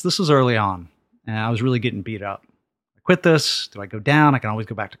this? This was early on, and I was really getting beat up. I quit this. Do I go down? I can always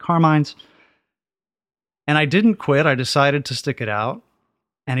go back to Carmine's. And I didn't quit. I decided to stick it out.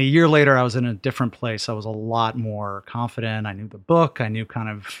 And a year later, I was in a different place. I was a lot more confident. I knew the book. I knew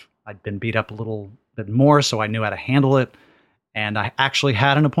I'd been beat up a little bit more, so I knew how to handle it. And I actually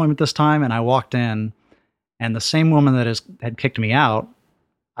had an appointment this time, and I walked in, and the same woman that had kicked me out,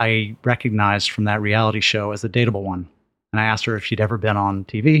 I recognized from that reality show as the dateable one. And I asked her if she'd ever been on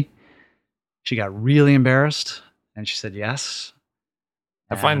TV. She got really embarrassed, and she said yes.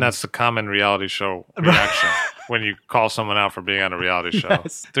 I find that's the common reality show reaction when you call someone out for being on a reality show.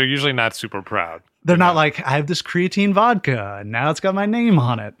 Yes. They're usually not super proud. They're not like, I have this creatine vodka, and now it's got my name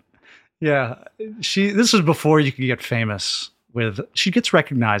on it. Yeah. This was before you could get famous she gets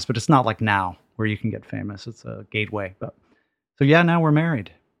recognized, but it's not like now where you can get famous. It's a gateway. But so yeah, now we're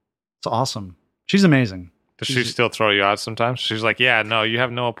married. It's awesome. She's amazing. Does she still throw you out sometimes? She's like, yeah, no, you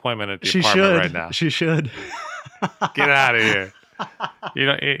have no appointment at the apartment right now. She should. Get out of here.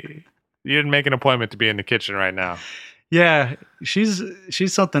 You didn't make an appointment to be in the kitchen right now. Yeah, she's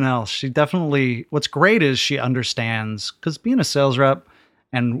something else. She definitely, what's great is she understands, because being a sales rep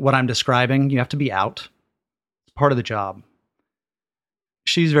and what I'm describing, you have to be out. It's part of the job.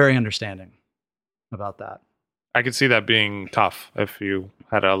 She's very understanding about that. I could see that being tough if you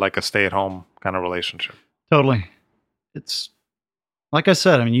had a stay-at-home kind of relationship. Totally. It's like I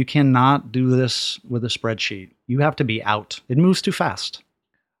said, I mean, you cannot do this with a spreadsheet. You have to be out. It moves too fast.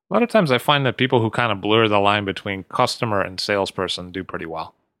 A lot of times I find that people who kind of blur the line between customer and salesperson do pretty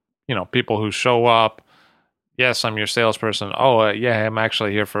well. People who show up, yes, I'm your salesperson. Oh, yeah,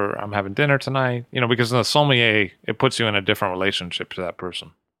 I'm having dinner tonight. Because in the sommelier, it puts you in a different relationship to that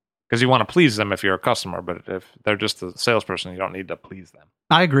person. Because you want to please them if you're a customer, but if they're just a salesperson, you don't need to please them.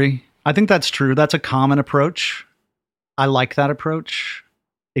 I agree. I think that's true. That's a common approach. I like that approach.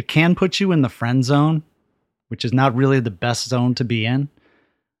 It can put you in the friend zone, which is not really the best zone to be in.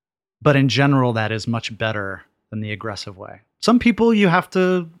 But in general, that is much better than the aggressive way. Some people, you have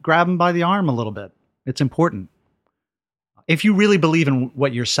to grab them by the arm a little bit. It's important. If you really believe in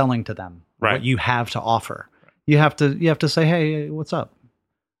what you're selling to them, right, what you have to offer, you have to say, hey, what's up?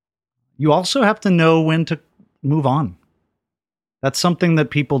 You also have to know when to move on. That's something that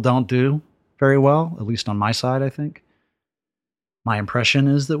people don't do very well, at least on my side, I think. My impression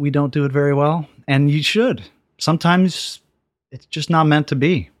is that we don't do it very well, and you should. Sometimes it's just not meant to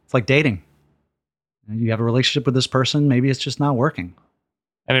be. It's like dating. You have a relationship with this person, maybe it's just not working.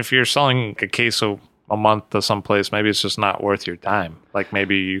 And if you're selling a case a month to someplace, maybe it's just not worth your time. Like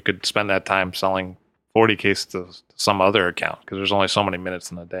maybe you could spend that time selling 40 cases to some other account because there's only so many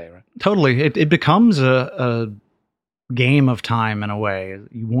minutes in a day, right? Totally. It becomes a game of time in a way.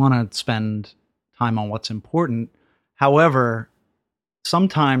 You want to spend time on what's important. However,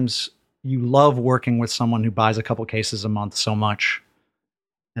 sometimes you love working with someone who buys a couple cases a month so much,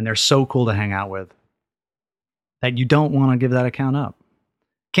 and they're so cool to hang out with, that you don't want to give that account up.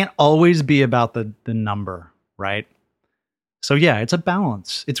 Can't always be about the number, right? So yeah, it's a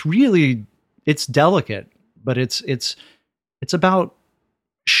balance. It's delicate, but it's about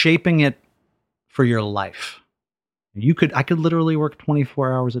shaping it for your life. I could literally work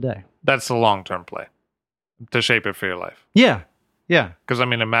 24 hours a day. That's the long-term play, to shape it for your life. Yeah. Yeah. Because I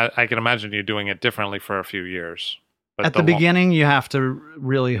mean, I can imagine you doing it differently for a few years. But at the beginning, you have to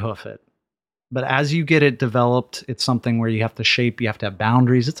really hoof it. But as you get it developed, it's something where you have to shape, you have to have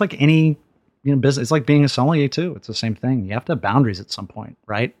boundaries. It's like any business. It's like being a sommelier too. It's the same thing. You have to have boundaries at some point,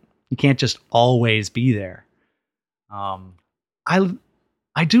 right? You can't just always be there. I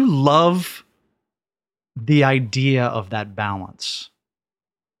do love the idea of that balance.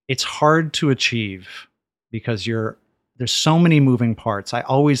 It's hard to achieve because there's so many moving parts. I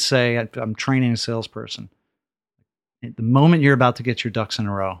always say I'm training a salesperson. At the moment you're about to get your ducks in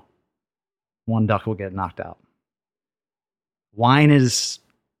a row, one duck will get knocked out. Wine is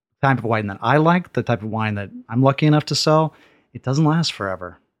the type of wine that I like, the type of wine that I'm lucky enough to sell. It doesn't last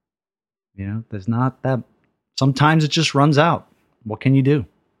forever. There's not that. Sometimes it just runs out. What can you do?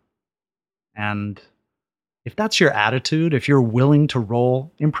 And if that's your attitude, if you're willing to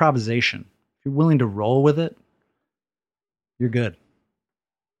roll improvisation, if you're willing to roll with it, you're good.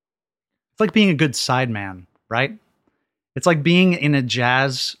 It's like being a good sideman, right? It's like being in a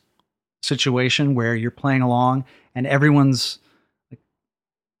jazz situation where you're playing along and everyone's like,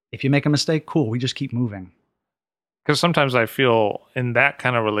 if you make a mistake, cool, we just keep moving. Because sometimes I feel in that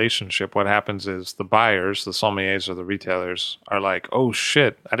kind of relationship, what happens is the buyers, the sommeliers or the retailers are like, oh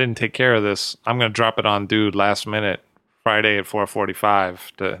shit, I didn't take care of this. I'm going to drop it on dude last minute, Friday at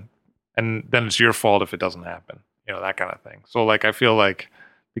 4:45 and then it's your fault if it doesn't happen. That kind of thing. So like, I feel like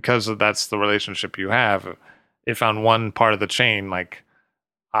because that's the relationship you have, if on one part of the chain, like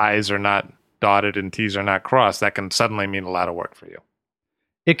I's are not dotted and T's are not crossed, that can suddenly mean a lot of work for you.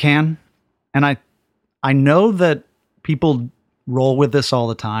 It can. And I know that people roll with this all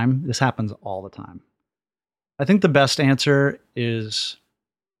the time. This happens all the time. I think the best answer is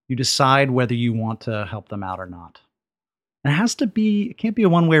you decide whether you want to help them out or not. And it can't be a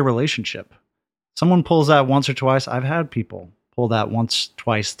one-way relationship. Someone pulls out once or twice. I've had people pull that once,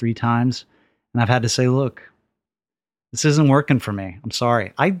 twice, 3 times. And I've had to say, look, this isn't working for me. I'm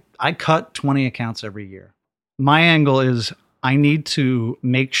sorry. I cut 20 accounts every year. My angle is I need to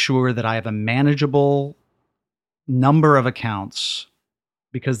make sure that I have a manageable number of accounts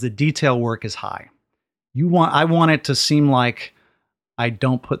because the detail work is high. I want it to seem like I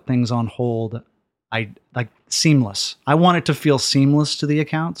don't put things on hold. I like seamless. I want it to feel seamless to the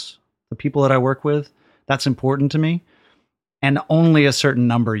accounts, the people that I work with. That's important to me. And only a certain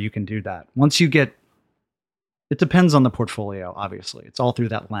number you can do that. It depends on the portfolio, obviously. It's all through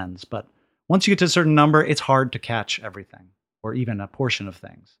that lens. But once you get to a certain number, it's hard to catch everything or even a portion of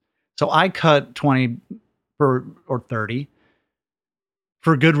things. So I cut 20 or 30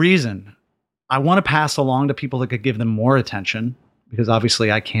 for good reason. I want to pass along to people that could give them more attention because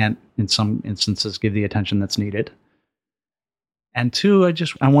obviously I can't, in some instances, give the attention that's needed. And two,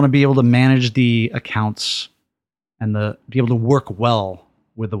 I want to be able to manage the accounts and be able to work well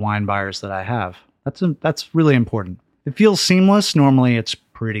with the wine buyers that I have. That's really important. It feels seamless. Normally, it's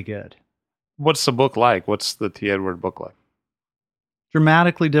pretty good. What's the book like? What's the T. Edward book like?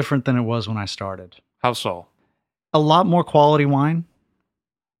 Dramatically different than it was when I started. How so? A lot more quality wine,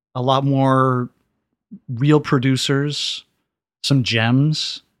 a lot more real producers, some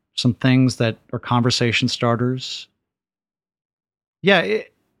gems, some things that are conversation starters. Yeah,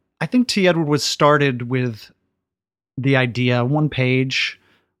 I think T. Edward was started with the idea, one page,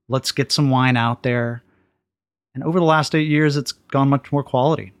 let's get some wine out there. And over the last 8 years, it's gone much more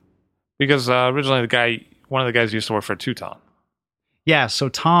quality. Because originally one of the guys used to work for Two Tone. Yeah, so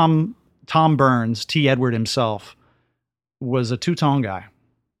Tom Burns, T. Edward himself, was a Two Tone guy.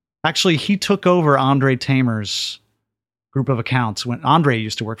 Actually, he took over Andre Tamer's group of accounts when Andre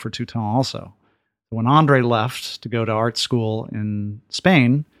used to work for Two Tone also. When Andre left to go to art school in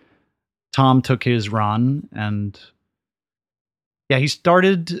Spain, Tom took his run, and yeah, he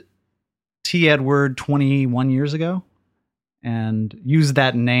started T. Edward 21 years ago and used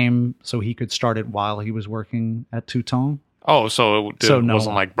that name so he could start it while he was working at Two Tone. Oh, so it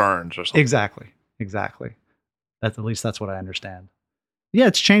wasn't like Burns or something. Exactly. At least that's what I understand. Yeah,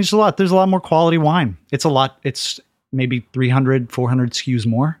 it's changed a lot. There's a lot more quality wine. It's maybe 300, 400 SKUs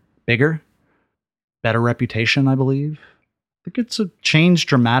more, bigger, better reputation, I believe. I think it's changed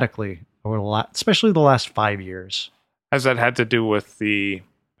dramatically over especially the last 5 years. Has that had to do with the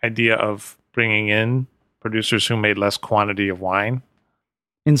idea of bringing in producers who made less quantity of wine?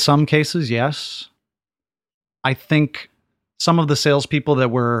 In some cases, yes. I think some of the salespeople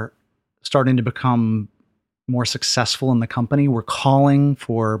that were starting to become more successful in the company were calling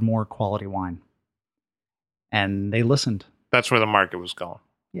for more quality wine. And they listened. That's where the market was going.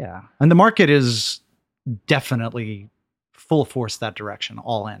 Yeah. And the market is definitely full force that direction,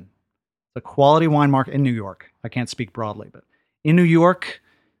 all in. The quality wine market in New York. I can't speak broadly, but in New York,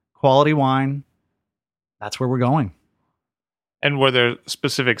 quality wine, that's where we're going. And were there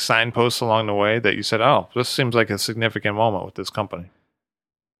specific signposts along the way that you said, oh, this seems like a significant moment with this company?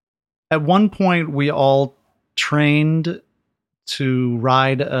 At one point, we all trained to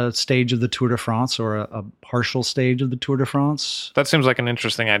ride a stage of the Tour de France or a partial stage of the Tour de France. That seems like an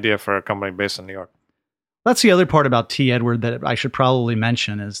interesting idea for a company based in New York. That's the other part about T. Edward that I should probably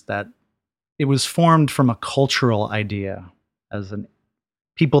mention is that it was formed from a cultural idea as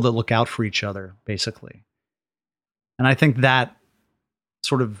people that look out for each other, basically. And I think that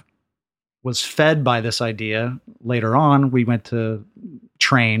sort of was fed by this idea. Later on, we went to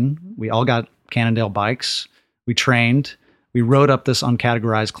train. We all got Cannondale bikes. We trained. We rode up this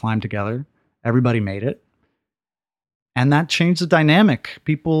uncategorized climb together. Everybody made it. And that changed the dynamic.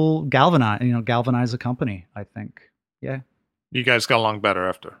 People galvanize a company, I think. Yeah. You guys got along better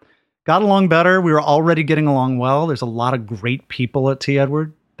after. Got along better. We were already getting along well. There's a lot of great people at T.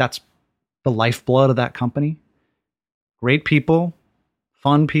 Edward. That's the lifeblood of that company. Great people,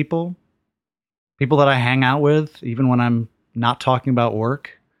 fun people that I hang out with, even when I'm not talking about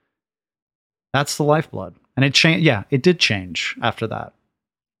work. That's the lifeblood. And it changed. Yeah, it did change after that.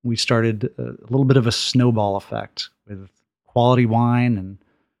 We started a little bit of a snowball effect with quality wine and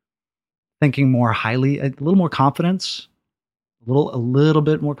thinking more highly, a little more confidence, a little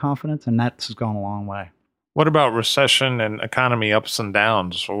bit more confidence, and that's gone a long way. What about recession and economy ups and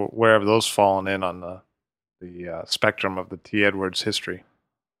downs? Where have those fallen in on the spectrum of the T. Edwards history?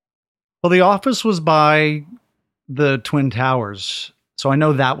 Well, the office was by the Twin Towers, so I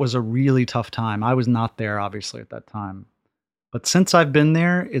know that was a really tough time. I was not there, obviously, at that time. But since I've been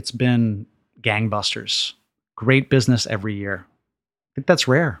there, it's been gangbusters. Great business every year. I think that's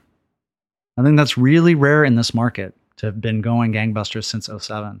rare. I think that's really rare in this market to have been going gangbusters since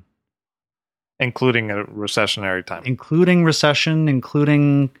 2007. Including a recessionary time. Including recession,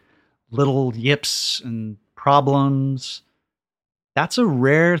 including little yips and problems. That's a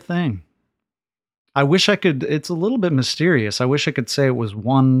rare thing. I wish I could, it's a little bit mysterious. I wish I could say it was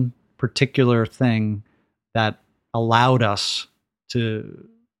one particular thing that allowed us to,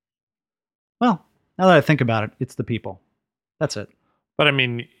 well, now that I think about it, it's the people. That's it. But I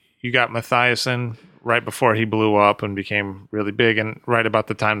mean, you got Matthias in right before he blew up and became really big, and right about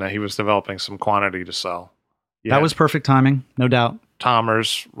the time that he was developing some quantity to sell. That was perfect timing, no doubt.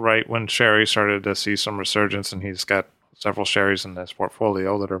 Thomers, right when sherry started to see some resurgence, and he's got several sherries in his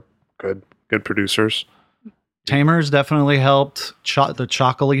portfolio that are good producers. Tamer's definitely helped. The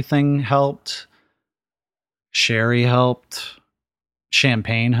chocolate thing helped. Sherry helped.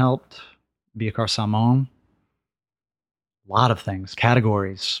 Champagne helped. Biacar Salmon. A lot of things,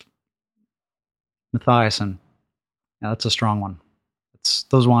 categories. Mathiasen. Yeah, that's a strong one. It's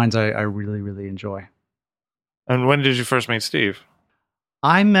those wines I really, really enjoy. And when did you first meet Steve?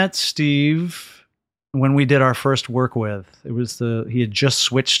 I met Steve when we did our first work with. He had just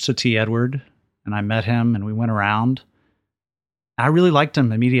switched to T. Edward, and I met him and we went around. I really liked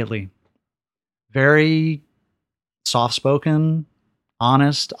him immediately. Very soft-spoken,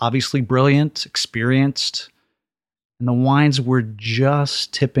 honest, obviously brilliant, experienced. And the wines were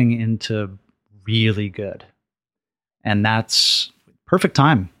just tipping into really good. And that's perfect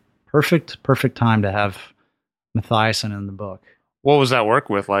time. Perfect time to have Mathiasen in the book. What was that work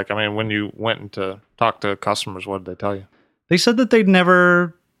with like? I mean, when you went to talk to customers, what did they tell you? They said that they'd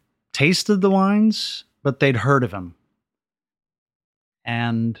never tasted the wines, but they'd heard of him.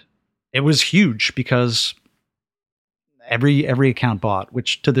 And it was huge because every account bought,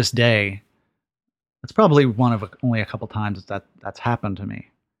 which to this day, it's probably one of only a couple times that's happened to me.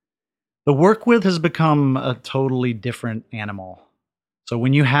 The work with has become a totally different animal. So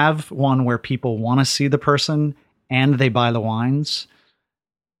when you have one where people want to see the person and they buy the wines,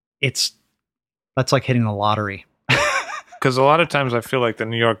 that's like hitting the lottery. Because a lot of times I feel like the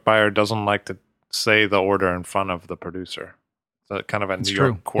New York buyer doesn't like to say the order in front of the producer. So kind of a New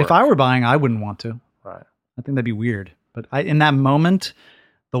York quirk. If I were buying, I wouldn't want to. Right. I think that'd be weird. But in that moment,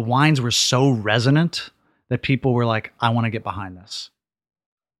 the wines were so resonant that people were like, I want to get behind this.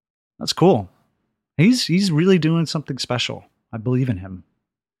 That's cool. He's really doing something special. I believe in him.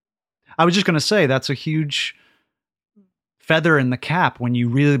 I was just going to say that's a huge feather in the cap when you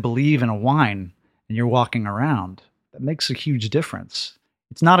really believe in a wine and you're walking around. That makes a huge difference.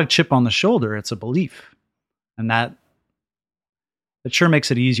 It's not a chip on the shoulder, it's a belief. And that sure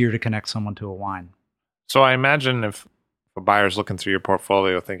makes it easier to connect someone to a wine. So I imagine if a buyer's looking through your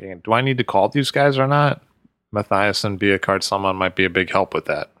portfolio thinking, do I need to call these guys or not? Mathiasen, Be a Card Someone might be a big help with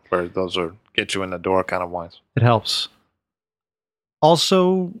that, where those are get you in the door kind of wines. It helps.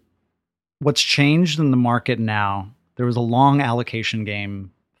 Also, what's changed in the market now, there was a long allocation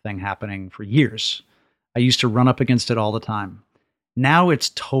game thing happening for years. I used to run up against it all the time. Now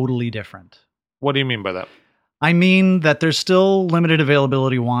it's totally different. What do you mean by that? I mean that there's still limited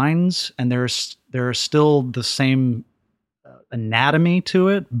availability wines, and there are still the same anatomy to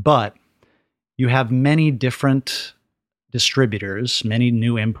it, but you have many different distributors, many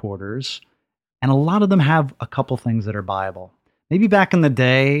new importers, and a lot of them have a couple things that are buyable. Maybe back in the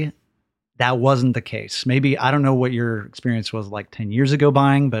day, that wasn't the case. Maybe, I don't know what your experience was like 10 years ago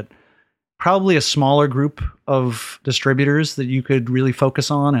buying, but probably a smaller group of distributors that you could really focus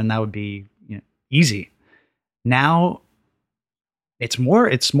on, and that would be easy. Now, it's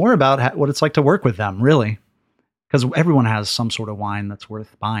more about what it's like to work with them, really, because everyone has some sort of wine that's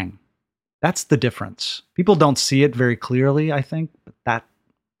worth buying. That's the difference. People don't see it very clearly, I think, but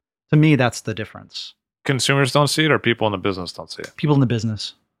to me, that's the difference. Consumers don't see it, or people in the business don't see it? People in the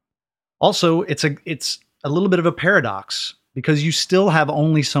business. Also, it's a little bit of a paradox because you still have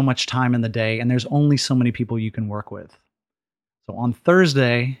only so much time in the day and there's only so many people you can work with. So on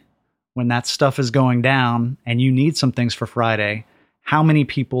Thursday, when that stuff is going down and you need some things for Friday, how many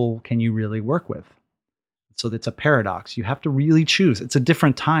people can you really work with? So it's a paradox. You have to really choose. It's a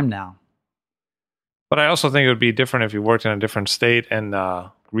different time now. But I also think it would be different if you worked in a different state and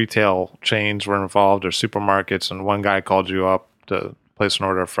retail chains were involved or supermarkets and one guy called you up to place an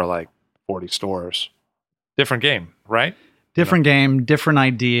order for like 40 stores. Different game, right? Different game, different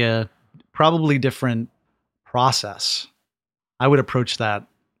idea, probably different process. I would approach that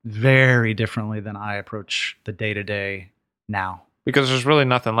very differently than I approach the day-to-day now. Because there's really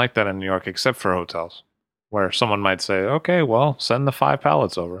nothing like that in New York except for hotels, where someone might say, okay, well, send the 5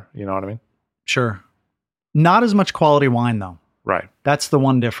 pallets over. You know what I mean? Sure. Not as much quality wine, though. Right. That's the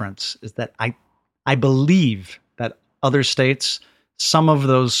one difference, is that I believe that other states, some of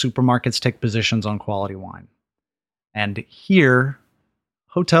those supermarkets take positions on quality wine. And here,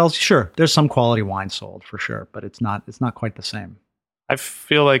 hotels, sure, there's some quality wine sold for sure, but it's not quite the same. I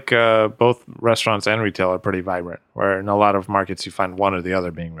feel like both restaurants and retail are pretty vibrant, where in a lot of markets you find one or the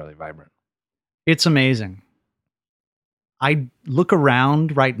other being really vibrant. It's amazing. I look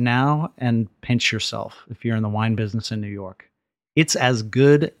around right now and pinch yourself if you're in the wine business in New York. It's as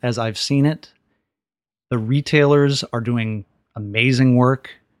good as I've seen it. The retailers are doing amazing work.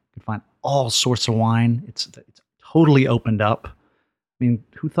 You can find all sorts of wine. It's totally opened up. I mean,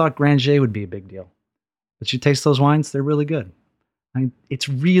 who thought Granger would be a big deal? But you taste those wines, they're really good. I mean, it's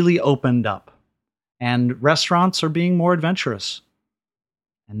really opened up. And restaurants are being more adventurous.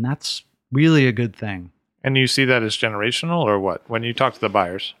 And that's really a good thing. And you see that as generational or what? When you talk to the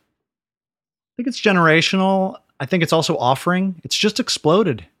buyers? I think it's generational. I think it's also offering. It's just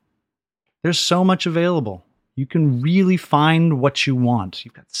exploded. There's so much available. You can really find what you want.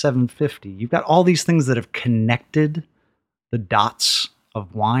 You've got 750. You've got all these things that have connected the dots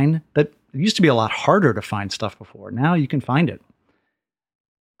of wine that it used to be a lot harder to find stuff before. Now you can find it.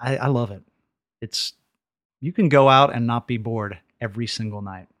 I love it. You can go out and not be bored every single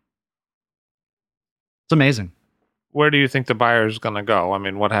night. It's amazing. Where do you think the buyer is going to go? I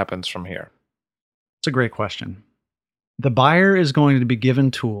mean, what happens from here? It's a great question. The buyer is going to be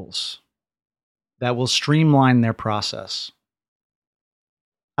given tools that will streamline their process.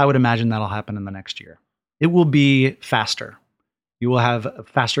 I would imagine that'll happen in the next year. It will be faster. You will have a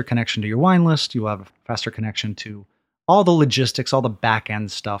faster connection to your wine list. You will have a faster connection to all the logistics, all the back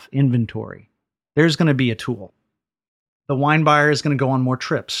end stuff, inventory. There's going to be a tool. The wine buyer is going to go on more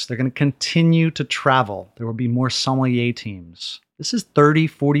trips. They're going to continue to travel. There will be more sommelier teams. This is 30,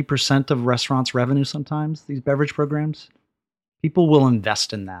 40% of restaurants' revenue sometimes, these beverage programs. People will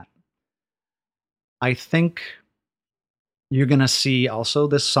invest in that. I think you're going to see also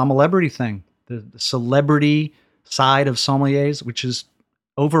this sommelebrity thing, the celebrity side of sommeliers, which is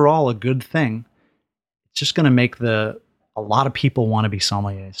overall a good thing. It's just going to make a lot of people want to be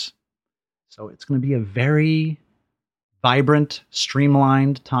sommeliers. So it's going to be a very vibrant,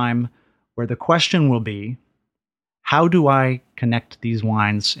 streamlined time where the question will be, how do I connect these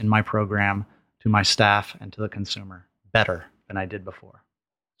wines in my program to my staff and to the consumer better than I did before?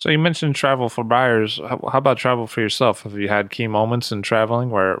 So you mentioned travel for buyers. How about travel for yourself? Have you had key moments in traveling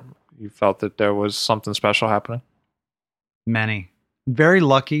where you felt that there was something special happening? Many. Very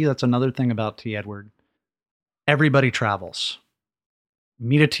lucky. That's another thing about T. Edward. Everybody travels.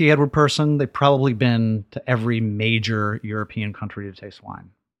 Meet a T. Edward person, they've probably been to every major European country to taste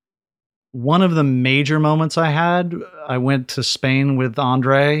wine. One of the major moments I had, I went to Spain with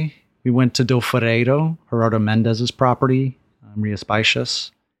Andre. We went to Del Ferreiro, Gerardo Mendez's property, Rias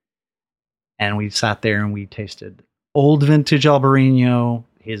Baixas. And we sat there and we tasted old vintage Albarino,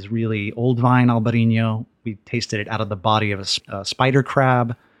 his really old vine Albarino. We tasted it out of the body of a spider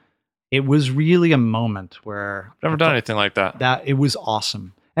crab. It was really a moment where... Never done anything like that. It was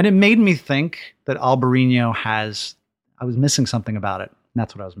awesome. And it made me think that Albarino I was missing something about it. And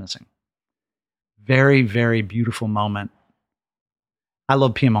that's what I was missing. Very, very beautiful moment. I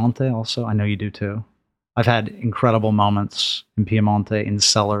love Piemonte also. I know you do too. I've had incredible moments in Piemonte, in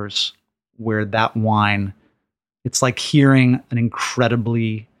cellars, where that wine, it's like hearing an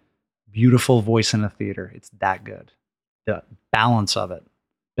incredibly beautiful voice in a theater. It's that good. The balance of it.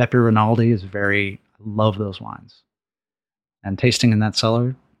 Beppe Rinaldi is I love those wines. And tasting in that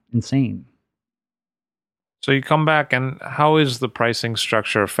cellar, insane. So you come back, and how is the pricing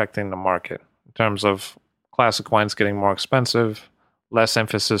structure affecting the market in terms of classic wines getting more expensive, less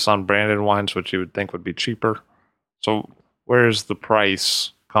emphasis on branded wines, which you would think would be cheaper? So where does the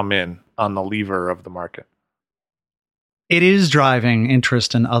price come in on the lever of the market? It is driving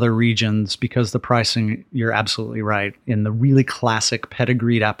interest in other regions because the pricing, you're absolutely right, in the really classic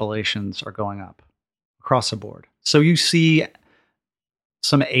pedigreed appellations are going up across the board. So you see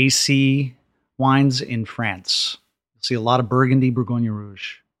some AC wines in France. You see a lot of Burgundy, Bourgogne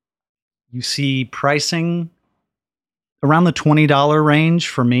Rouge. You see pricing around the $20 range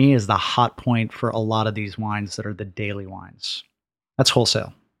for me is the hot point for a lot of these wines that are the daily wines. That's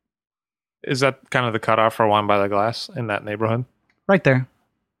wholesale. Is that kind of the cutoff for wine by the glass in that neighborhood? Right there.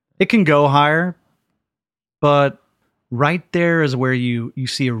 It can go higher, but right there is where you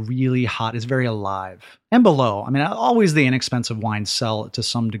see a really hot, it's very alive. And below, I mean, always the inexpensive wines sell to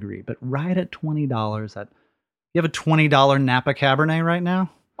some degree, but right at $20, you have a $20 Napa Cabernet right now?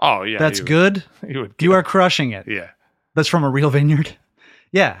 Oh, yeah. That's good. You are crushing it. Yeah. That's from a real vineyard.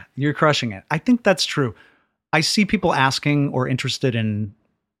 Yeah, you're crushing it. I think that's true. I see people asking or interested in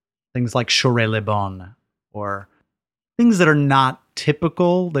things like Chauray-les-Beaunes or things that are not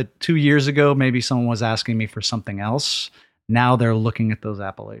typical, that 2 years ago, maybe someone was asking me for something else. Now they're looking at those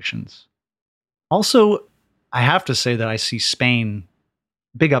appellations. Also, I have to say that I see Spain,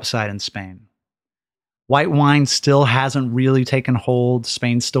 big upside in Spain. White wine still hasn't really taken hold.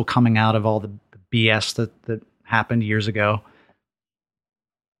 Spain's still coming out of all the BS that happened years ago.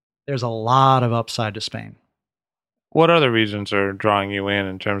 There's a lot of upside to Spain. What other regions are drawing you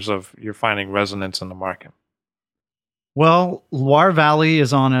in terms of you're finding resonance in the market? Well, Loire Valley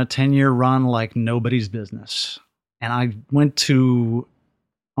is on a 10-year run like nobody's business. And I went to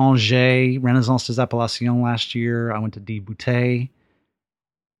Angers, Renaissance des Appellations last year. I went to Die Bouteille.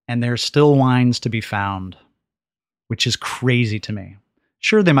 And there's still wines to be found, which is crazy to me.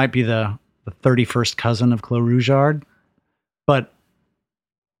 Sure, they might be the 31st cousin of Clos Rougeard, but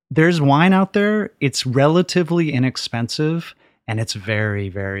There's wine out there. It's relatively inexpensive and it's very,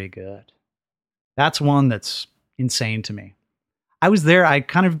 very good. That's one that's insane to me. I was there. I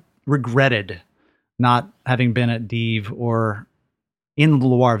kind of regretted not having been at Dives or in the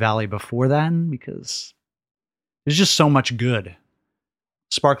Loire Valley before then because there's just so much good.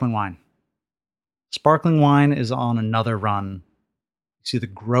 Sparkling wine. Sparkling wine is on another run. You see the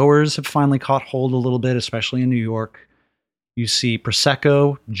growers have finally caught hold a little bit, especially in New York. You see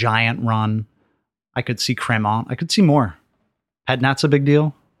Prosecco, giant run. I could see Cremant. I could see more. Pet Nat's a big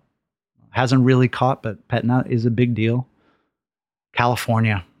deal. Hasn't really caught, but Pet Nat is a big deal.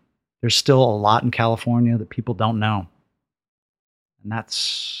 California. There's still a lot in California that people don't know. And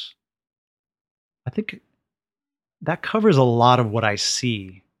that's, I think that covers a lot of what I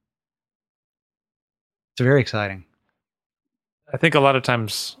see. It's very exciting. I think a lot of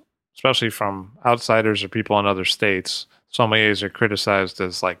times, especially from outsiders or people in other states, sommeliers are criticized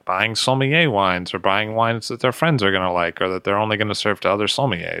as like buying sommelier wines or buying wines that their friends are going to like or that they're only going to serve to other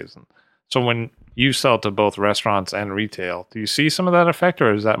sommeliers. And so when you sell to both restaurants and retail, do you see some of that effect,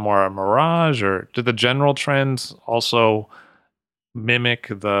 or is that more a mirage, or do the general trends also mimic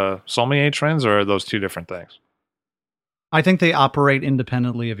the sommelier trends, or are those two different things? I think they operate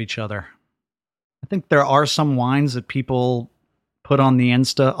independently of each other. I think there are some wines that people put on the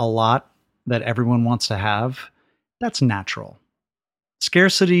Insta a lot that everyone wants to have. That's natural.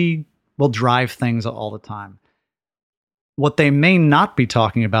 Scarcity will drive things all the time. What they may not be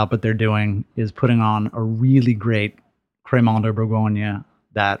talking about, but they're doing, is putting on a really great Crémant de Bourgogne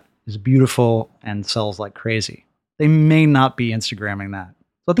that is beautiful and sells like crazy. They may not be Instagramming that.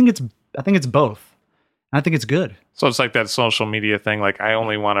 So I think it's both. And I think it's good. So it's like that social media thing. Like, I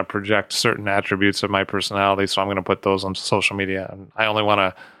only want to project certain attributes of my personality, so I'm going to put those on social media. And I only want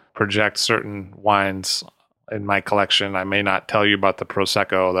to project certain wines in my collection. I may not tell you about the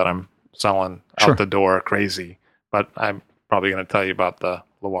Prosecco that I'm selling out the door crazy, but I'm probably going to tell you about the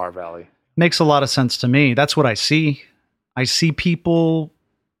Loire Valley. Makes a lot of sense to me. That's what I see. I see people.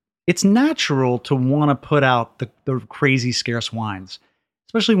 It's natural to want to put out the crazy scarce wines,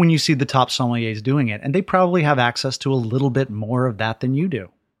 especially when you see the top sommeliers doing it. And they probably have access to a little bit more of that than you do.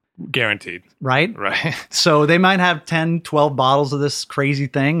 Guaranteed. Right? Right. So they might have 10, 12 bottles of this crazy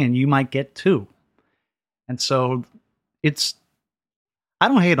thing, and you might get 2. And so I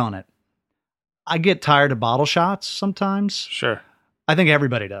don't hate on it. I get tired of bottle shots sometimes. Sure. I think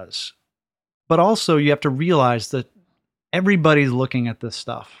everybody does. But also you have to realize that everybody's looking at this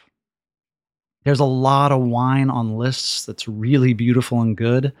stuff. There's a lot of wine on lists that's really beautiful and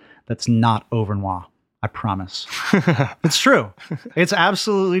good that's not Auvergnois. I promise. It's true. It's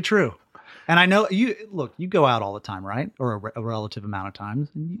absolutely true. And I know you go out all the time, right? Or a relative amount of times.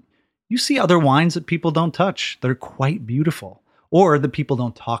 And you see other wines that people don't touch. They're quite beautiful. Or that people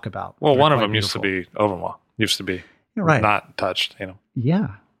don't talk about. Well, one of them used to be Auvergnois. Used to be not touched, Yeah.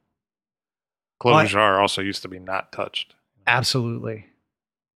 Clos Vougeot also used to be not touched. Absolutely.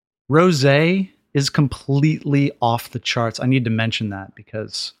 Rosé is completely off the charts. I need to mention that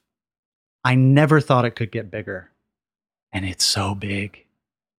because I never thought it could get bigger. And it's so big.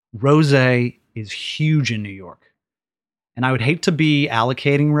 Rosé is huge in New York. And I would hate to be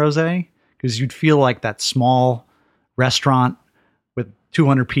allocating rosé because you'd feel like that small restaurant with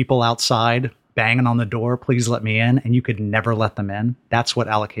 200 people outside banging on the door, please let me in, and you could never let them in. That's what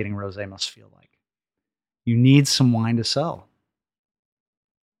allocating rosé must feel like. You need some wine to sell.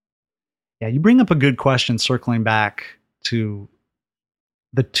 Yeah, you bring up a good question circling back to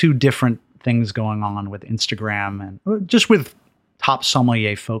the two different things going on with Instagram and just with top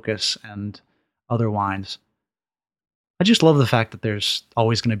sommelier focus and other wines. I just love the fact that there's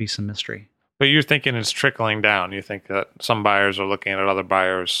always going to be some mystery. But you're thinking it's trickling down. You think that some buyers are looking at other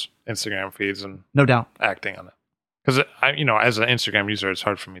buyers' Instagram feeds and no doubt acting on it. Because as an Instagram user, it's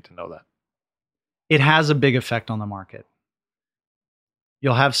hard for me to know that. It has a big effect on the market.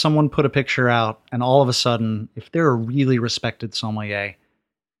 You'll have someone put a picture out, and all of a sudden, if they're a really respected sommelier,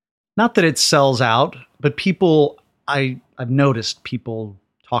 not that it sells out, but I've noticed people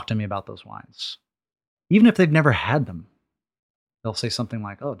talk to me about those wines. Even if they've never had them, they'll say something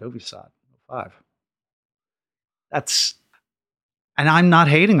like, "Oh, Dauvissat 5." And I'm not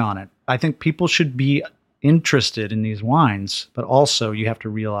hating on it. I think people should be interested in these wines, but also you have to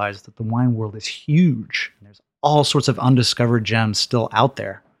realize that the wine world is huge. And there's all sorts of undiscovered gems still out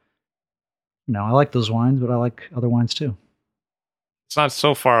there. I like those wines, but I like other wines too. It's not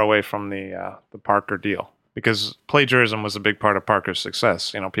so far away from the Parker deal, because plagiarism was a big part of Parker's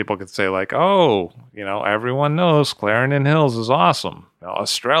success. People could say like, "Oh, everyone knows Clarendon Hills is awesome.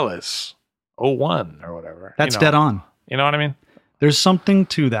 Australis 01 or whatever." That's dead on. You know what I mean? There's something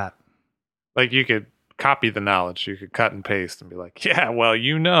to that. Like you could copy the knowledge. You could cut and paste and be like, yeah, well,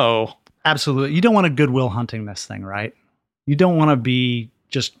 you know. Absolutely. You don't want to Goodwill Hunting this thing, right? You don't want to be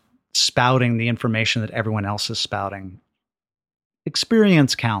just spouting the information that everyone else is spouting.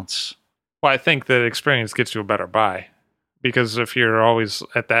 Experience counts. Well, I think that experience gets you a better buy. Because if you're always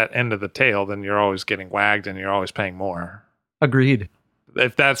at that end of the tail, then you're always getting wagged and you're always paying more. Agreed.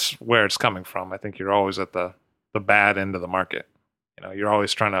 If that's where it's coming from, I think you're always at the bad end of the market. You know, you're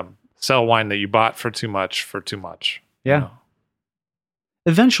always trying to sell wine that you bought for too much. Yeah. You know?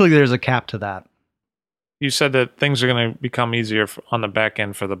 Eventually, there's a cap to that. You said that things are going to become easier on the back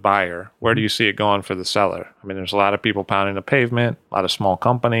end for the buyer. Where do you see it going for the seller? I mean, there's a lot of people pounding the pavement, a lot of small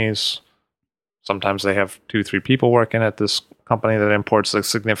companies. Sometimes they have 2-3 people working at this company that imports a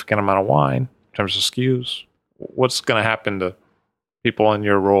significant amount of wine in terms of SKUs. What's going to happen to people in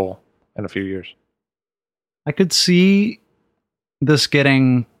your role in a few years? I could see this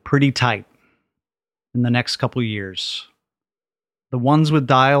getting pretty tight in the next couple of years. The ones with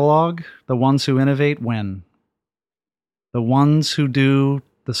dialogue, the ones who innovate win. The ones who do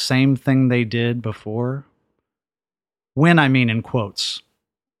the same thing they did before win, I mean in quotes.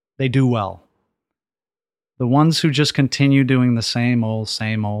 They do well. The ones who just continue doing the same old,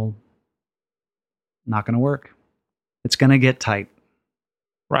 not going to work. It's going to get tight.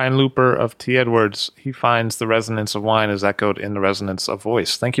 Ryan Looper of T. Edwards, he finds the resonance of wine is echoed in the resonance of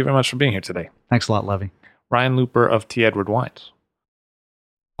voice. Thank you very much for being here today. Thanks a lot, Levy. Ryan Looper of T. Edward Wines.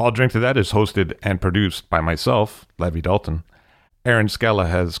 All Drink to That is hosted and produced by myself, Levy Dalton. Aaron Scala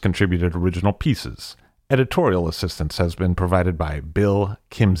has contributed original pieces. Editorial assistance has been provided by Bill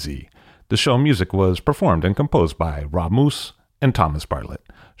Kimsey. The show music was performed and composed by Rob Moose and Thomas Bartlett.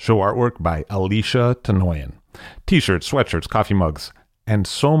 Show artwork by Alicia Tenoyan. T-shirts, sweatshirts, coffee mugs, and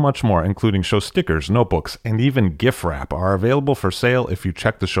so much more, including show stickers, notebooks, and even gift wrap, are available for sale if you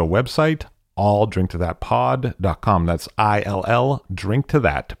check the show website, alldrinktothatpod.com. That's ILL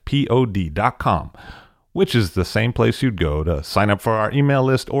drinktothatpod.com, which is the same place you'd go to sign up for our email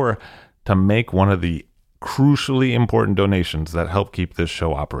list or to make one of the crucially important donations that help keep this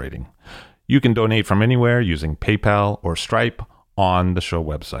show operating. You can donate from anywhere using PayPal or Stripe on the show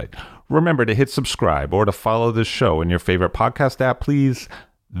website. Remember to hit subscribe or to follow this show in your favorite podcast app, please.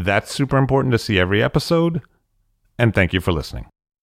 That's super important to see every episode. And thank you for listening.